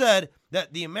 he just said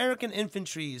that the American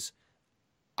infantry's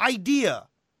idea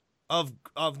of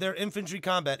their infantry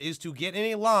combat is to get in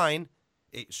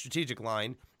a strategic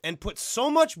line, and put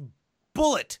so much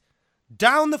bullet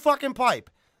down the fucking pipe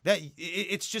that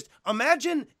it's just,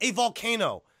 imagine a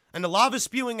volcano and the lava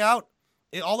spewing out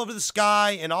all over the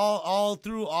sky and all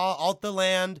through all the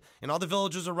land, and all the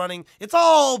villagers are running. It's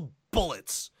all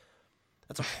bullets.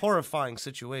 That's a horrifying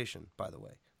situation, by the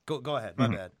way. Go ahead. My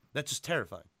bad. That's just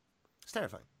terrifying. It's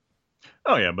terrifying.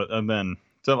 Oh yeah, but then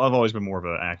so I've always been more of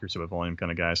an accuracy with volume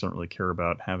kind of guy. So I don't really care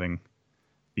about having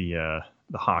the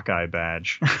Hawkeye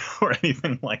badge or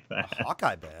anything like that. A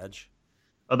Hawkeye badge.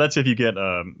 Oh, that's if you get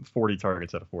 40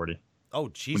 targets out of 40. Oh,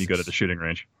 Jesus. When you go to the shooting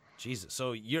range. Jesus.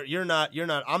 So you're not.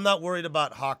 I'm not worried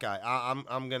about Hawkeye.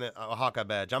 I'm gonna a Hawkeye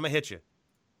badge. I'm gonna hit you.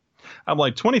 I'm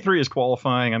like 23 is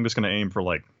qualifying. I'm just gonna aim for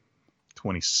like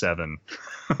 27.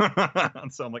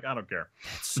 So I'm like, I don't care.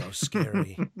 That's so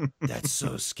scary. That's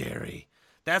so scary.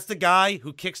 That's the guy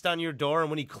who kicks down your door,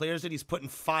 and when he clears it, he's putting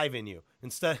 5 in you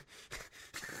instead.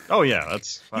 Oh yeah,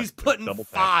 that's. He's putting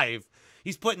 5.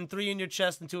 He's putting 3 in your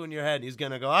chest and 2 in your head. And he's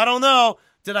gonna go, I don't know.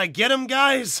 Did I get him,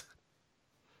 guys?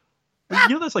 You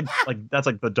know, that's like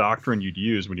the doctrine you'd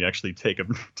use when you actually take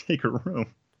a room.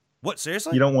 What,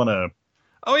 seriously? You don't want to.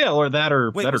 Oh yeah, or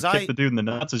kick I... the dude in the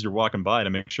nuts as you're walking by to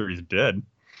make sure he's dead.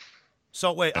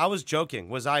 So wait, I was joking.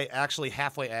 Was I actually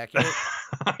halfway accurate?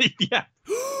 Yeah.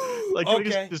 Like,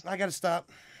 okay, I gotta stop.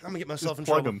 I'm gonna get myself in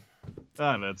trouble.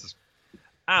 I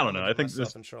don't know. I think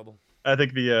in trouble. I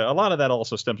think a lot of that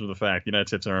also stems from the fact the United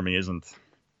States Army isn't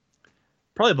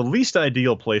probably the least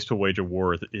ideal place to wage a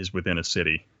war is within a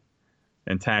city,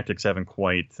 and tactics haven't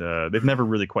quite. They've never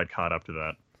really quite caught up to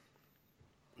that.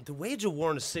 The wage a war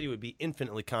in a city would be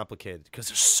infinitely complicated because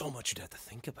there's so much you'd have to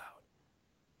think about.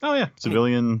 Oh yeah,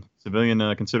 civilian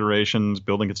considerations,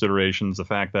 building considerations, the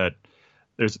fact that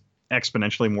there's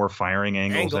exponentially more firing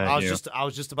angles. I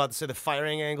was just about to say the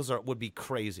firing angles would be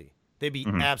crazy. They'd be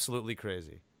absolutely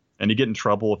crazy. And you get in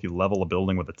trouble if you level a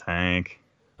building with a tank.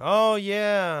 Oh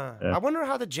yeah. I wonder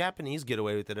how the Japanese get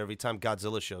away with it every time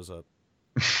Godzilla shows up.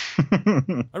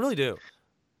 I really do.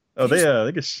 Oh,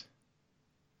 they guess.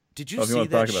 Did you see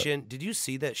that Shin? Did you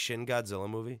see that Shin Godzilla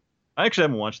movie? I actually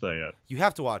haven't watched that yet. You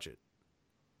have to watch it.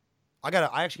 I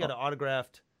actually got an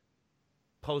autographed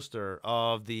poster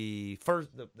of the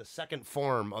second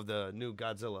form of the new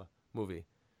Godzilla movie.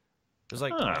 It was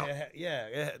like,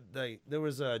 there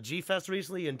was a G-Fest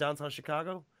recently in downtown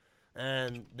Chicago,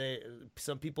 and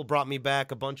some people brought me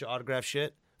back a bunch of autographed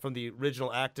shit from the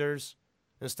original actors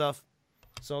and stuff.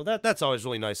 So that's always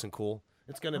really nice and cool.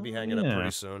 It's gonna be hanging up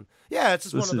pretty soon. Yeah, it's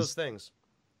just one of those things.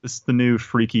 This is the new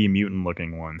freaky mutant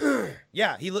looking one.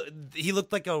 Yeah, he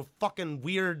looked like a fucking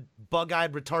weird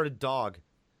bug-eyed retarded dog.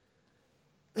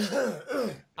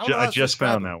 I just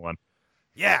found that one.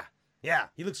 Yeah,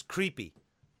 he looks creepy.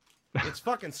 It's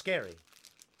fucking scary.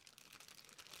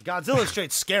 Godzilla's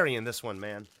straight scary in this one,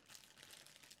 man.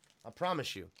 I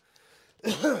promise you.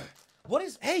 What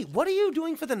are you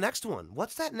doing for the next one?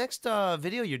 What's that next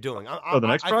video you're doing? The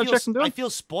next project I'm doing? I feel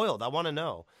spoiled. I want to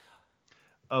know.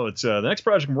 Oh, it's the next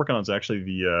project I'm working on is actually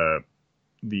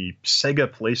the Sega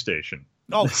PlayStation.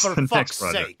 Oh, for fuck's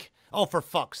sake. Oh, for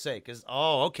fuck's sake.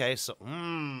 Okay. So,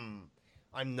 I'm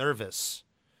nervous.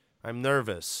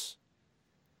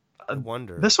 I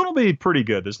wonder. This one will be pretty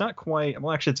good. There's not quite.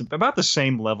 Well, actually, it's about the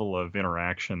same level of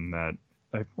interaction that.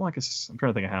 I guess I'm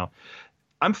trying to think of how.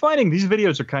 I'm finding these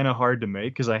videos are kind of hard to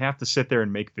make because I have to sit there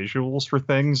and make visuals for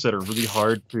things that are really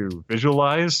hard to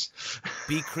visualize.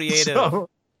 Be creative. So,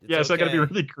 It's so I got to be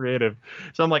okay. really creative.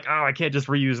 So I'm like, oh, I can't just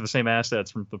reuse the same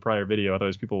assets from the prior video.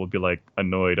 Otherwise, people would be like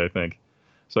annoyed, I think.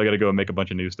 So I got to go and make a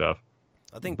bunch of new stuff.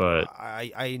 I think But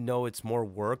I know it's more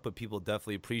work, but people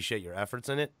definitely appreciate your efforts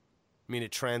in it. I mean,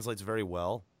 it translates very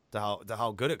well to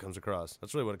how good it comes across.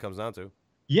 That's really what it comes down to.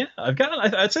 yeah,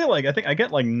 I'd say like I think I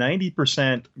get like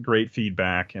 90% great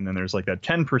feedback, and then there's like that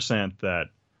 10% that,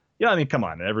 yeah, I mean, come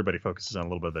on, everybody focuses on a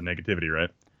little bit of the negativity, right?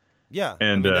 Yeah, I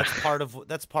And mean that's part of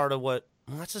what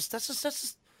well, that's just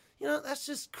that's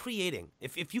just creating.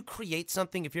 If you create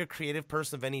something, if you're a creative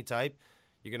person of any type,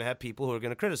 you're gonna have people who are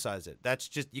gonna criticize it. That's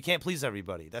just you can't please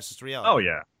everybody. That's just oh reality.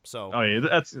 yeah, So oh yeah,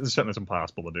 that's something that's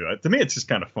impossible to do. To me, it's just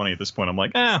kind of funny at this point. I'm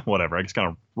like, whatever. I just kind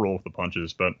of roll with the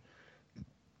punches. But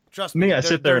trust me, me, I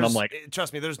sit there and I'm like,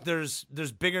 trust me.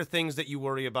 There's bigger things that you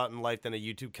worry about in life than a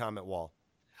YouTube comment wall.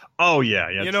 oh yeah,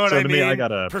 yeah. You know what So I to me, I mean?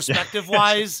 gotta Perspective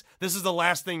wise, this is the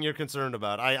last thing you're concerned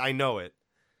about. I know it.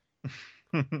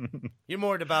 You're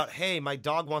more worried about, hey, my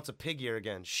dog wants a pig ear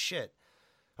again. Shit.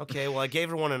 Okay, well I gave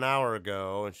her one an hour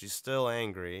ago and she's still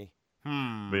angry.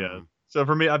 But yeah. So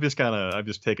for me, I've just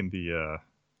taken the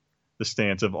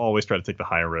stance of always try to take the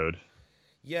high road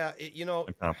Yeah,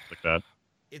 and conflict like that,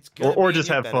 it's gonna or be in just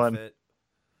your have fun. benefit.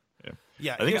 Yeah.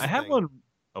 Yeah, I think here's I the have thing. one.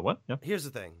 Oh, what? Yeah. Here's the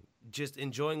thing. Just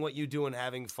enjoying what you do and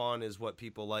having fun is what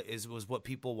people like was what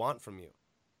people want from you.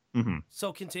 Mm-hmm.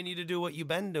 So continue to do what you've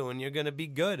been doing. You're gonna be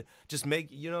good. Just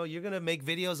you're gonna make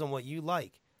videos on what you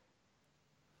like.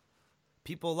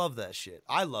 People love that shit.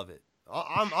 I love it.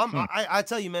 I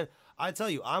tell you, man. I tell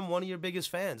you, I'm one of your biggest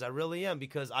fans. I really am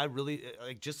because I really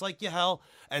like just like Yahel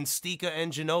and Stika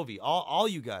and Genovi, all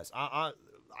you guys. I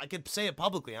could say it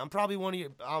publicly. I'm probably one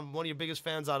of your biggest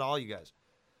fans out of all you guys.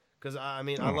 Because I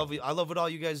mean, I love what all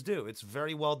you guys do. It's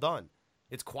very well done.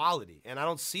 It's quality, and I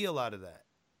don't see a lot of that.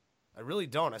 I really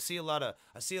don't. I see a lot of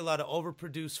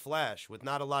overproduced flash with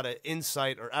not a lot of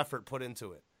insight or effort put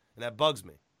into it, and that bugs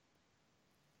me.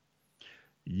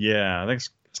 Yeah, I think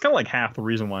it's kind of like half the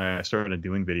reason why I started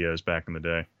doing videos back in the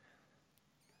day.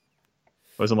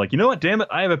 Was I'm like, you know what? Damn it,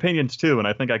 I have opinions too, and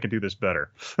I think I can do this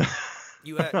better.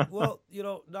 Well,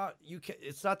 not you can.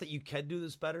 It's not that you can do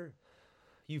this better.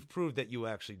 You've proved that you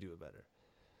actually do it better.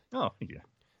 Oh, thank you.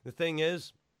 The thing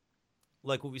is,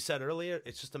 like what we said earlier,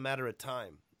 it's just a matter of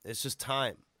time. It's just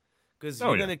time, because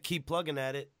you're gonna keep plugging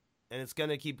at it, and it's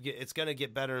gonna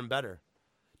get better and better.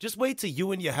 Just wait till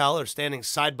you and Yahel are standing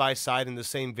side by side in the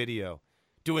same video,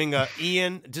 doing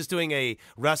a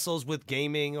wrestles with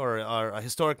gaming or a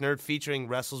historic nerd featuring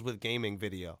wrestles with gaming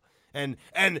video, and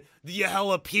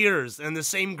Yahel appears in the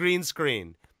same green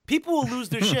screen. People will lose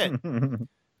their shit.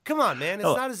 Come on, man. It's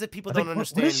not as if people don't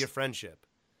understand your friendship.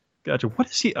 Gotcha. What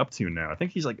is he up to now? I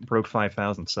think he's like broke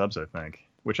 5,000 subs, I think.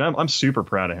 Which I'm super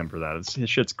proud of him for that. His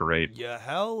shit's great.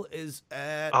 Yahel is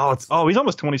at he's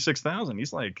almost 26,000.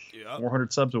 He's like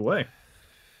 400 subs away.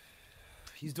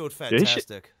 He's doing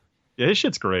fantastic. Yeah, his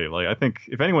shit's great. Like I think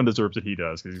if anyone deserves it, he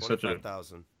does because he's such a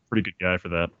pretty good guy for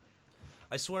that.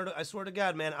 I swear to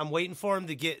God, man, I'm waiting for him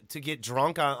to get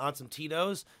drunk on some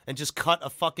Tito's and just cut a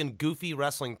fucking goofy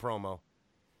wrestling promo.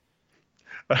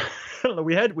 I don't know.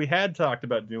 We had talked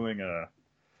about doing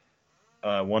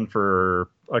a one for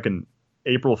fucking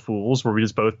April Fools where we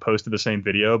just both posted the same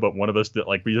video, but one of us did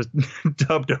we just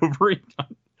dubbed over it.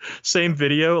 Same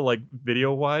video, like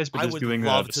video wise, but just doing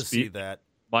love to see that.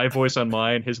 My voice on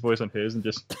mine, his voice on his, and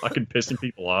just fucking pissing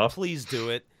people off. Please do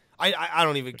it. I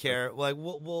don't even care. Like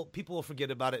we'll people will forget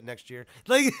about it next year.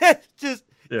 Like just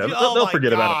they'll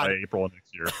forget about it by April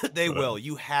next year. They will.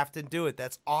 You have to do it.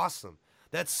 That's awesome.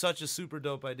 That's such a super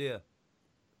dope idea.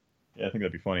 Yeah, I think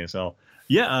that'd be funny as hell.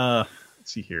 Yeah,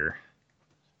 let's see here.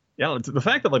 Yeah, the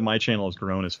fact that my channel has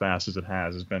grown as fast as it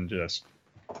has been just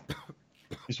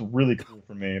really cool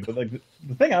for me. But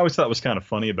the thing I always thought was kind of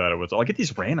funny about it was I'll get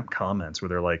these random comments where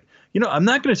they're like, I'm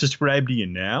not going to subscribe to you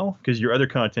now because your other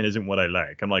content isn't what I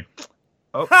like. I'm like,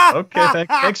 oh, okay,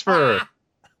 thanks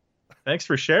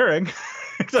for sharing.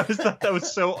 I just thought that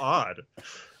was so odd.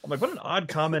 I'm like, what an odd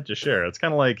comment to share. It's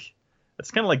kind of like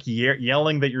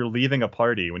yelling that you're leaving a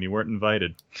party when you weren't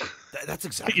invited. That's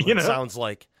exactly what it sounds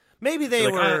like. Maybe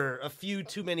they were a few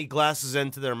too many glasses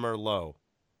into their Merlot.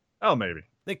 Oh, maybe.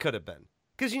 They could have been.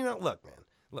 Because, look,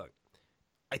 man.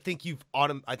 I think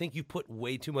you've put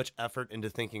way too much effort into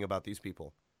thinking about these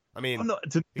people. I mean... no,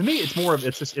 to me, it's more of...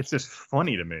 It's just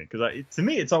funny to me. Because to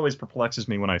me, it's always perplexes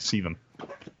me when I see them.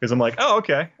 Because I'm like, oh,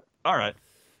 okay. All right.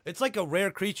 It's like a rare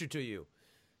creature to you.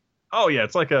 Oh, yeah.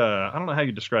 It's like I don't know how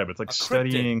you describe it. It's like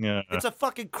studying... It's a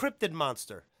fucking cryptid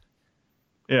monster.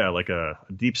 Yeah, like a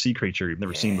deep sea creature you've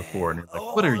never seen before, and you're like,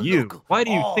 Oh, "What are you? look. Why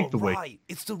do you Oh, think the way?" right.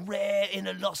 It's the rare and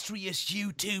illustrious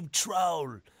YouTube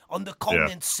troll on the Yeah.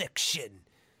 comment section.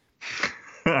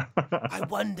 I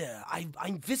wonder.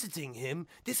 I'm visiting him.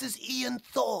 This is Ian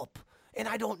Thorpe, and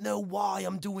I don't know why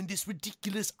I'm doing this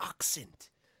ridiculous accent.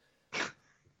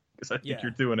 Because I think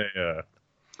you're doing a.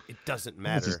 It doesn't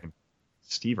What's his matter. name?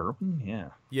 Steve Irwin? Yeah.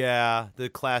 Yeah, the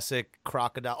classic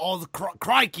crocodile. Oh, the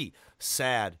crikey!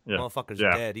 Sad. Yeah. Motherfucker's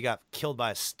Yeah. dead. He got killed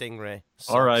by a stingray.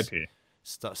 Sucks. R.I.P.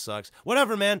 Stuff sucks.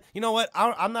 Whatever, man. You know what?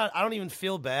 I don't even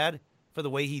feel bad for the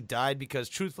way he died because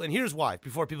truthfully, and here's why.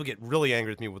 Before people get really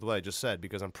angry with me with what I just said,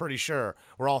 because I'm pretty sure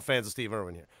we're all fans of Steve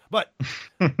Irwin here. But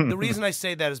the reason I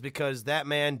say that is because that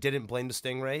man didn't blame the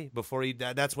stingray before he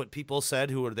died. That's what people said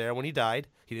who were there when he died.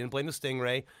 He didn't blame the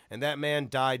stingray, and that man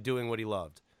died doing what he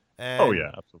loved. And, Oh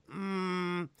yeah,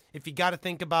 absolutely. if you got to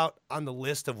think about on the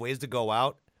list of ways to go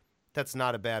out, that's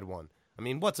not a bad one. I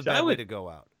mean, what's a bad way to go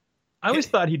out? I always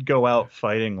thought he'd go out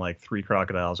fighting like 3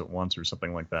 crocodiles at once or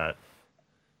something like that.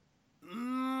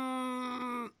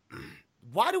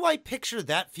 Why do I picture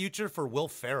that future for Will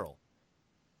Ferrell?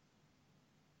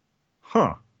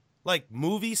 Huh. Like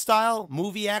movie style,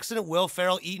 movie accident, Will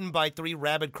Ferrell eaten by 3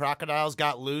 rabid crocodiles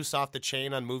got loose off the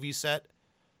chain on movie set?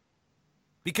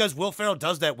 Because Will Ferrell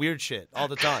does that weird shit all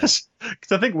the time.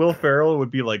 Because I think Will Ferrell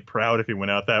would be like proud if he went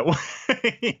out that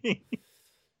way.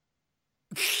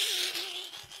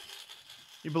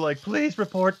 He'd be like, "Please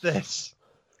report this."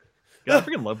 God, I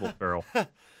freaking love Will Ferrell.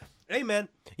 Hey, man,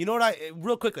 you know what?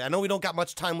 Real quickly, I know we don't got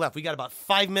much time left. We got about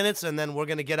 5 minutes, and then we're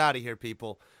gonna get out of here,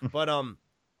 people. But I'll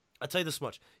tell you this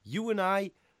much: you and I,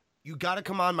 you gotta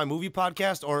come on my movie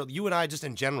podcast, or you and I just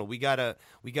in general. We gotta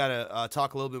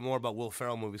talk a little bit more about Will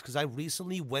Ferrell movies because I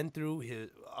recently went through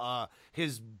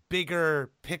his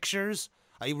bigger pictures.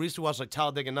 I recently watched like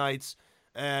Talladega Nights,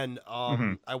 and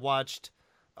I watched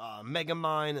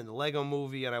Megamind and the Lego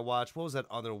Movie, and I watched what was that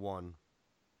other one?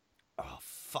 Oh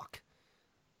fuck.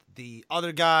 The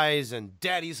Other Guys and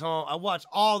Daddy's Home. I watched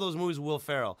all those movies with Will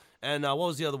Ferrell. And what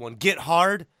was the other one? Get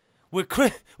Hard with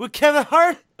Kevin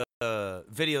Hart.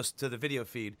 Videos to the video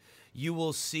feed. You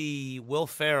will see Will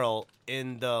Ferrell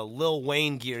in the Lil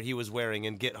Wayne gear he was wearing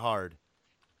in Get Hard.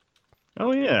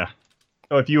 Oh yeah.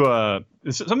 Oh, if you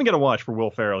it's something you gotta watch for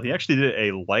Will Ferrell. He actually did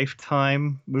a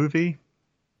Lifetime movie.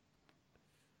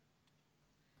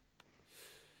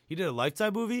 He did a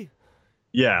Lifetime movie?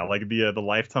 Yeah, like the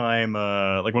Lifetime,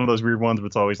 like one of those weird ones where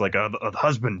it's always like the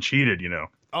husband cheated, you know.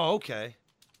 Oh, okay.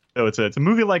 So it's a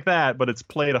movie like that, but it's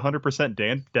played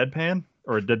 100% deadpan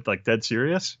or dead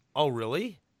serious. Oh,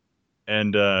 really?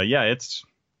 And yeah, it's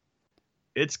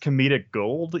comedic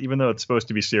gold, even though it's supposed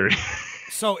to be serious.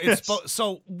 So it's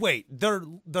so wait,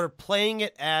 they're playing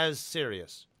it as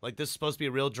serious. Like this is supposed to be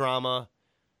a real drama.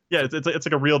 Yeah, it's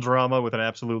like a real drama with an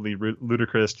absolutely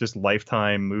ludicrous, just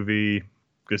Lifetime movie.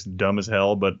 Just dumb as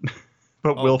hell, but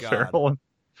Will Ferrell. And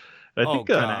I think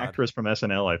an actress from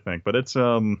SNL, I think, but it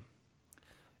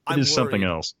is something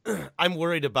else. I'm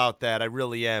worried about that. I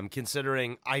really am,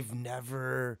 considering I've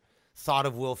never thought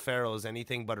of Will Ferrell as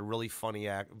anything but a really funny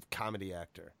comedy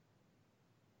actor.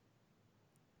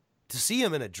 To see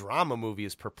him in a drama movie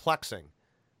is perplexing.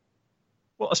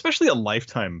 Well, especially a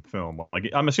Lifetime film. Like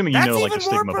I'm assuming That's you know, like the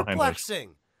even more stigma behind those.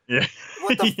 perplexing. Yeah.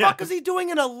 What the fuck is he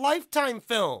doing in a Lifetime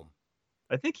film?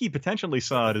 I think he potentially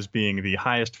saw it as being the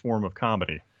highest form of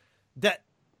comedy. That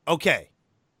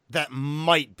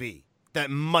might be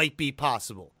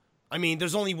possible. I mean,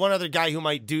 there's only one other guy who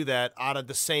might do that out of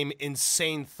the same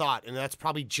insane thought, and that's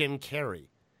probably Jim Carrey.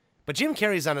 But Jim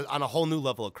Carrey's on a whole new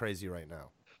level of crazy right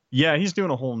now. Yeah, he's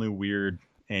doing a whole new weird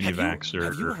anti-vaxxer.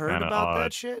 Have you heard about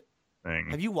that shit?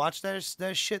 Thing. Have you watched that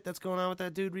shit that's going on with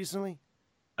that dude recently?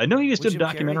 I know he just did a Jim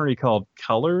documentary called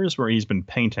Colors where he's been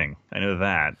painting. I know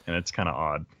that, and it's kind of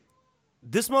odd.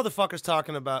 This motherfucker's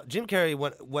talking about Jim Carrey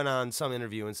went on some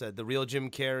interview and said the real Jim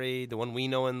Carrey, the one we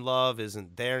know and love,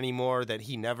 isn't there anymore, that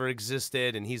he never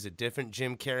existed, and he's a different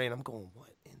Jim Carrey. And I'm going, what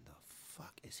in the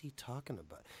fuck is he talking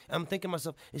about? And I'm thinking to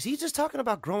myself, is he just talking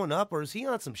about growing up, or is he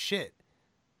on some shit?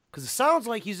 Because it sounds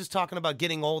like he's just talking about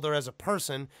getting older as a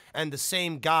person, and the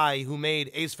same guy who made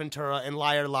Ace Ventura and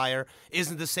Liar Liar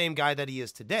isn't the same guy that he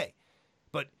is today.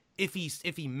 But if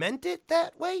he meant it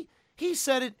that way, he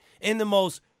said it in the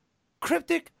most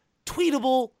cryptic,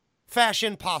 tweetable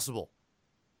fashion possible.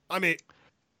 I mean,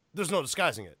 there's no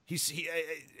disguising it.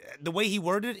 The way he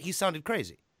worded it, he sounded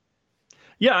crazy.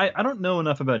 Yeah, I don't know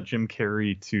enough about Jim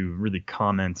Carrey to really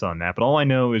comment on that, but all I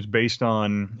know is based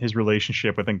on his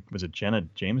relationship. I think was it Jenna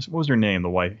James? What was her name?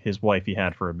 His wife he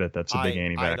had for a bit. That's a big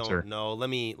anti-vaxxer. I don't know. Let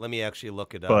me actually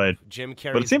look it up. But Jim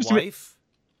Carrey's it seems wife,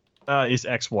 his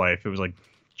ex-wife. It was like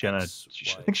Jenna. I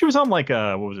ex-wife. think she was on like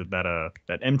what was it,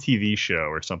 that MTV show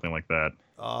or something like that.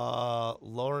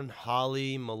 Lauren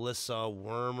Holly, Melissa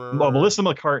Wermer. Oh, Melissa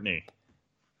McCartney.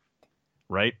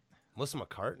 Right? Melissa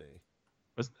McCartney.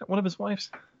 Was that one of his wives?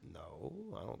 No,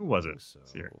 I don't. Who was think it? So.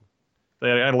 See here. I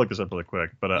had to look this up really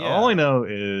quick, but all I know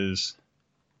is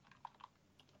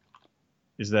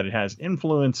that it has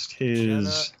influenced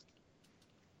his.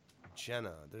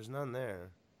 Jenna. There's none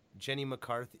there. Jenny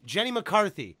McCarthy. Jenny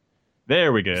McCarthy.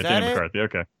 There we go. Is Jenny that it? McCarthy.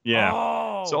 Okay. Yeah.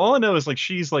 Oh. So all I know is like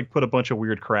she's like put a bunch of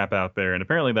weird crap out there, and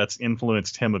apparently that's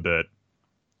influenced him a bit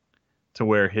to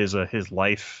where his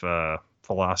life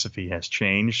philosophy has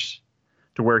changed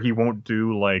to where he won't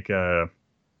do like I'm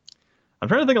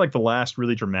trying to think of like the last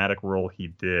really dramatic role he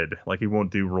did. Like he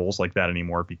won't do roles like that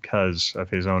anymore because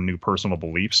of his own new personal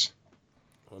beliefs.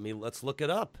 Let's look it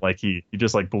up. Like he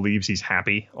just like believes he's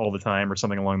happy all the time or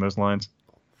something along those lines.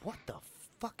 What the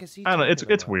fuck is he? I don't know. It's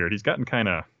about? weird. He's gotten kind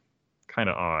of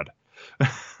odd.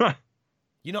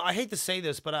 You know, I hate to say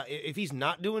this, but if he's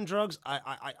not doing drugs,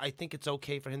 I think it's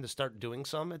okay for him to start doing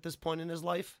some at this point in his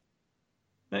life.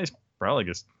 Yeah, he's probably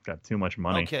just got too much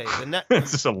money. Okay,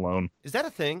 it's just a loan. Is that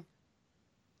a thing?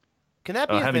 Can that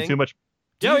be a having thing? too much.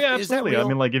 Yeah, absolutely. I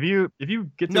mean, like if you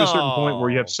get to a certain point where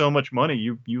you have so much money,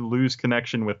 you lose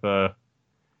connection with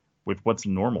what's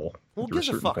normal. Who gives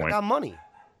a fuck? I got money.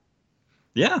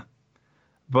 Yeah,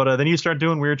 but then you start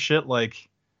doing weird shit like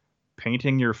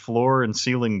painting your floor and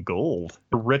ceiling gold.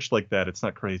 You're rich like that. It's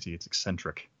not crazy. It's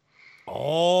eccentric.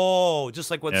 Oh,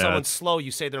 just like when someone's slow,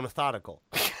 you say they're methodical.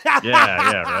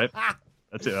 yeah, right.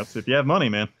 That's it. That's if you have money,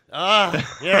 man.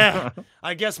 Yeah.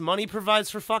 I guess money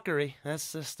provides for fuckery.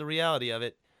 That's just the reality of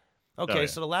it. Okay, yeah.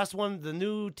 So the last one, the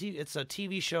new it's a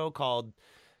TV show called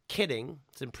Kidding.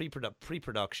 It's in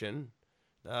pre-production.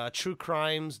 True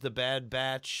Crimes, The Bad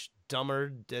Batch,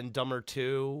 Dumber and Dumber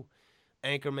 2,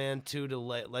 Anchorman 2, The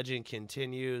Legend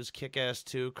Continues, Kick-Ass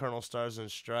 2, Colonel Stars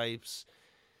and Stripes,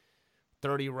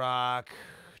 30 Rock,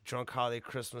 Drunk Holiday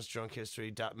Christmas, Drunk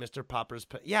History, Mr. Popper's.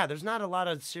 Yeah, there's not a lot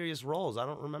of serious roles. I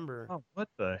don't remember. Oh, what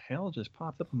the hell just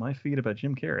popped up on my feed about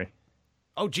Jim Carrey?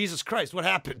 Oh, Jesus Christ, what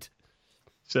happened?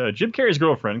 So Jim Carrey's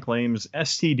girlfriend claims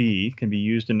STD can be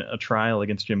used in a trial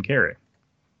against Jim Carrey.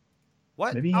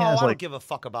 What? Maybe he I has, don't give a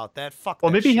fuck about that. Fuck.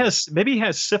 Well, that shit. maybe he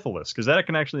has syphilis, because that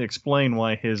can actually explain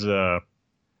why his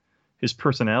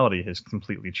personality has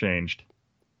completely changed.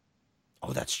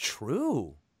 Oh, that's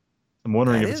true. I'm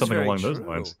wondering That if it's is something very along those true.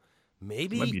 lines.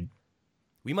 Maybe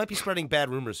we might be spreading bad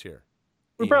rumors here.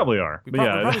 We probably are. We're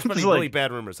probably spreading like, really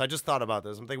bad rumors. I just thought about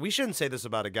this. I'm thinking we shouldn't say this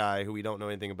about a guy who we don't know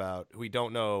anything about, who we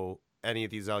don't know any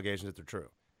of these allegations if they're true.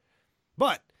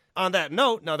 But on that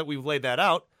note, now that we've laid that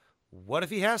out, what if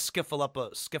he has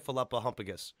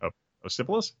scyphilupahumpagus? Oh,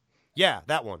 syphilis? Yeah,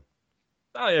 that one.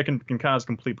 Oh, yeah, it can cause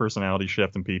complete personality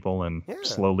shift in people and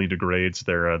slowly degrades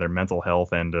their mental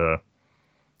health and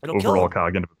overall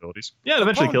cognitive abilities. Yeah, it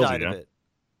eventually kills you. Yeah.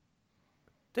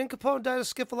 Didn't Capone die of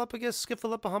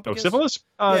scyphilupahumpagus? Oh, syphilis?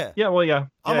 Yeah. Yeah. Well, yeah.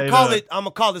 I'm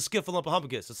gonna call this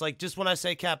scyphilupahumpagus. It's like just when I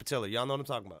say Capitilla, y'all know what I'm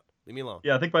talking about. Leave me alone.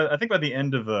 Yeah, I think by the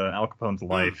end of Al Capone's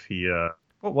life, he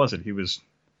what was it? He was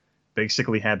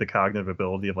basically had the cognitive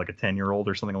ability of like a 10-year-old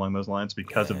or something along those lines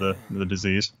because of the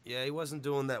disease. Yeah, he wasn't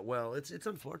doing that well. It's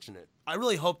unfortunate. I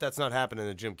really hope that's not happening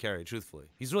to Jim Carrey. Truthfully,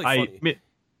 he's really funny.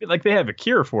 Like they have a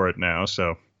cure for it now,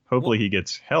 so. Hopefully he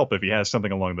gets help if he has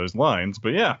something along those lines.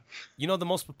 But yeah, you know the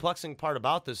most perplexing part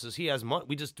about this is he has money.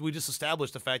 We just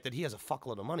established the fact that he has a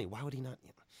fuckload of money. Why would he not?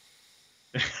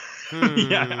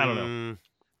 Yeah, I don't know.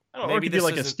 Or it could be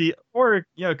like a Steve, or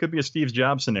it could be a Steve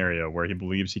Jobs scenario where he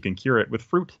believes he can cure it with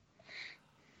fruit.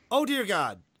 Oh dear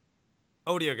God!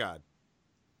 Oh dear God!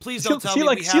 Please don't tell me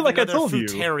we have another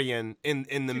fruitarian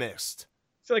in the mist.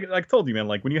 So like I told you, man,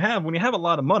 like when you have a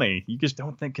lot of money, you just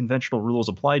don't think conventional rules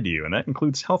apply to you, and that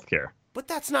includes healthcare. But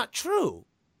that's not true.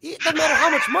 It doesn't matter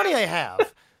how much money I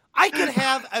have. I could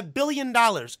have $1 billion.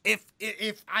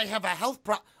 If I have a health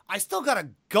problem, I still gotta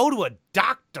go to a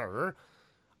doctor.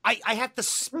 I have to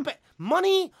spend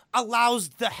money. Allows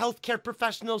the healthcare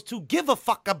professionals to give a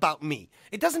fuck about me.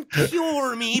 It doesn't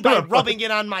cure me by rubbing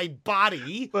it on my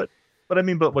body. But I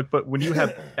mean, but when you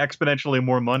have exponentially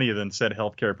more money than said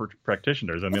healthcare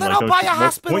practitioners, I mean, then I'll buy a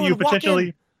hospital and walk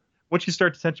in. Once you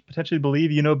start to potentially believe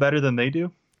you know better than they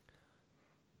do,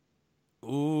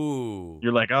 ooh,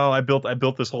 you're like, oh, I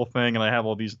built this whole thing and I have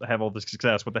all this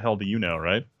success. What the hell do you know,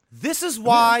 right? This is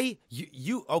why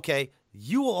you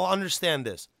will understand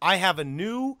this. I have a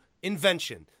new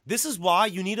invention. This is why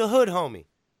you need a hood homie.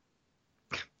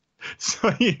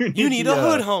 So you need a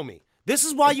hood homie. This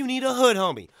is why you need a hood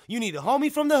homie. You need a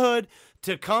homie from the hood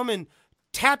to come and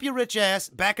tap your rich ass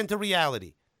back into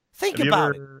reality. Think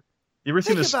about it. You ever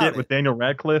seen Think the about skit with it. Daniel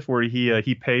Radcliffe where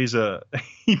he pays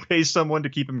he pays someone to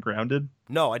keep him grounded?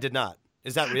 No, I did not.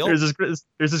 Is that real? There's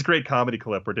this great comedy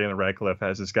clip where Daniel Radcliffe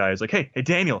has this guy. He's like, hey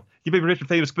Daniel, you may be rich and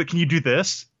famous, but can you do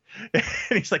this? And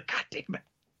he's like, God damn it.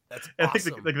 That's And I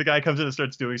think awesome. the guy comes in and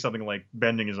starts doing something like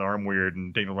bending his arm weird,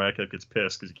 and Daniel Radcliffe gets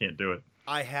pissed because he can't do it.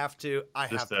 I have to.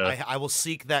 Just, I will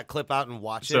seek that clip out and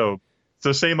watch it.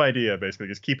 So same idea basically,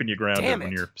 just keeping you grounded Damn when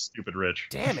it. you're stupid rich.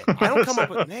 Damn it! I don't come up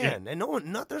with Yeah. man, and no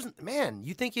one. Not there's man.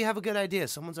 You think you have a good idea?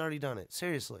 Someone's already done it.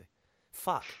 Seriously,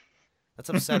 fuck. That's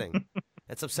upsetting.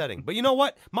 That's upsetting. But you know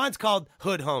what? Mine's called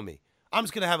Hood Homie. I'm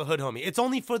just gonna have a hood homie. It's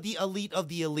only for the elite of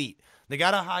the elite. They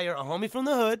gotta hire a homie from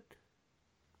the hood,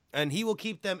 and he will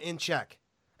keep them in check.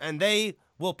 And they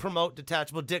will promote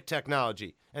detachable dick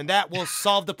technology, and that will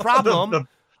solve the problem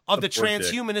of the poor dick,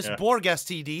 transhumanist yeah. Borg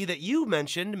STD that you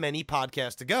mentioned many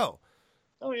podcasts ago.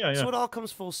 Oh yeah, So yeah. it all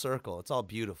comes full circle. It's all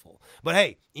beautiful. But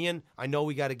hey, Ian, I know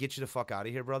we got to get you the fuck out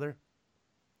of here, brother.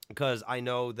 Because I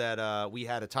know that we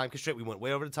had a time constraint. We went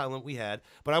way over the time limit we had.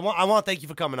 But I want to thank you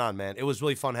for coming on, man. It was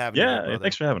really fun having you here, Yeah, brother.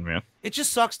 thanks for having me, man. It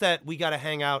just sucks that we got to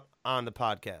hang out on the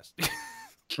podcast.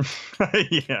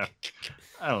 Yeah.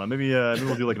 I don't know. Maybe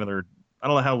we'll do like another. I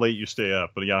don't know how late you stay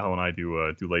up, but Yahoo and I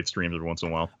do late streams every once in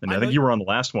a while. And I think you were on the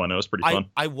last one. That was pretty fun.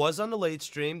 I was on the late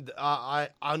stream. I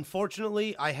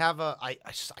unfortunately I have I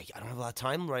don't have a lot of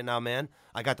time right now, man.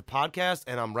 I got the podcast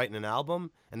and I'm writing an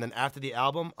album, and then after the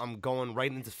album, I'm going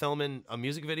right into filming a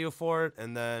music video for it,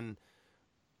 and then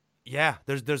yeah,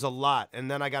 there's a lot, and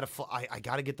then I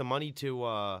gotta get the money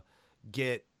to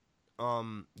get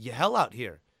Yahel out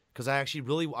here because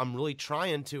I'm really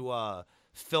trying to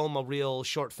film a real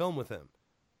short film with him.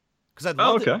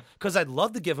 Because I'd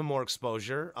love to give him more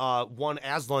exposure. One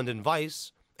as London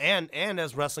Vice and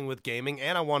as Wrestling with Gaming,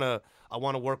 and I wanna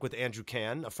work with Andrew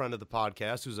Can, a friend of the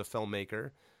podcast, who's a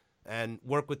filmmaker, and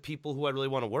work with people who I really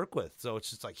want to work with. So it's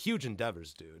just like huge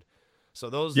endeavors, dude. So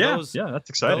those that's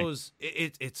exciting.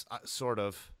 It's sort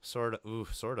of.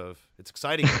 It's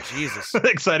exciting. Jesus,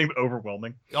 Exciting but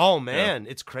overwhelming. oh man,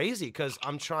 It's crazy because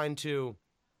I'm trying to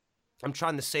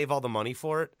save all the money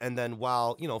for it, and then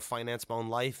while finance my own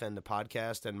life and the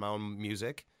podcast and my own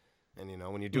music, and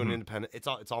when you're doing independent, it's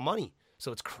all money,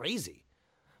 so it's crazy.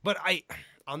 But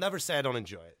I'll never say I don't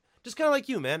enjoy it. Just kind of like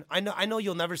you, man. I know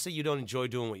you'll never say you don't enjoy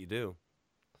doing what you do,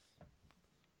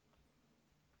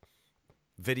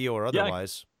 video or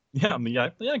otherwise. Yeah, I mean, I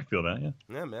can feel that. Yeah.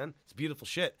 Yeah, man, it's beautiful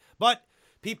shit. But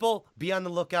people, be on the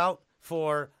lookout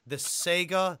for the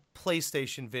Sega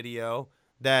PlayStation video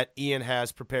that Ian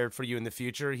has prepared for you in the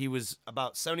future. He was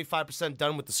about 75%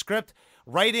 done with the script,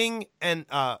 writing and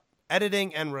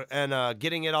editing and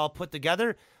getting it all put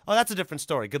together. Oh, that's a different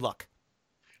story. Good luck.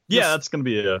 Yeah, that's gonna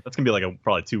be like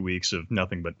probably 2 weeks of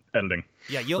nothing but editing.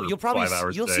 Yeah, you'll probably 5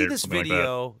 hours you'll a day see or this something like that.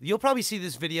 video. You'll probably see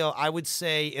this video. I would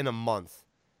say in a month.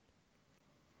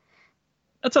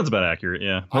 That sounds about accurate.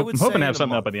 Yeah, I I'm would hoping say to in have a something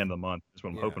month. up by the end of the month. Is what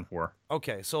I'm Yeah. hoping for.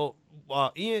 Okay, so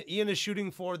Ian is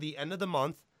shooting for the end of the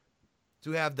month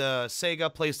to have the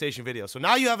Sega PlayStation video. So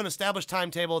now you have an established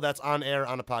timetable that's on air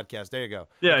on a podcast. There you go.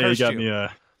 Yeah, you cursed got me.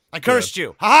 I cursed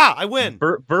you. Haha, I win.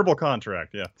 Verbal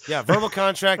contract. Yeah. Yeah, verbal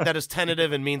contract that is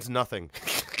tentative and means nothing.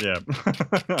 Yeah.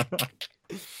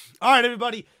 All right,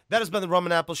 everybody. That has been the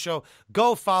Rumandapples Show.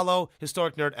 Go follow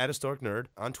Historic Nerd at Historic Nerd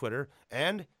on Twitter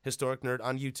and Historic Nerd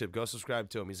on YouTube. Go subscribe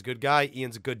to him. He's a good guy.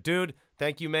 Ian's a good dude.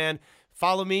 Thank you, man.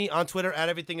 Follow me on Twitter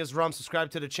at EverythingIsRum. Subscribe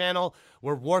to the channel.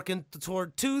 We're working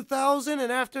toward 2,000,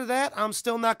 and after that, I'm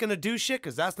still not going to do shit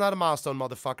because that's not a milestone,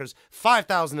 motherfuckers.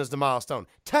 5,000 is the milestone.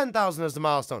 10,000 is the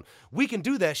milestone. We can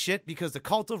do that shit because the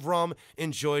Cult of Rum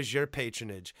enjoys your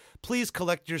patronage. Please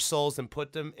collect your souls and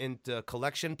put them into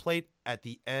collection plate at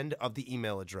the end of the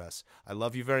email address. I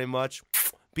love you very much.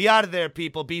 Be out of there,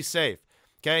 people. Be safe.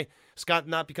 Okay? Scott,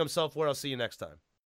 not become self-aware. I'll see you next time.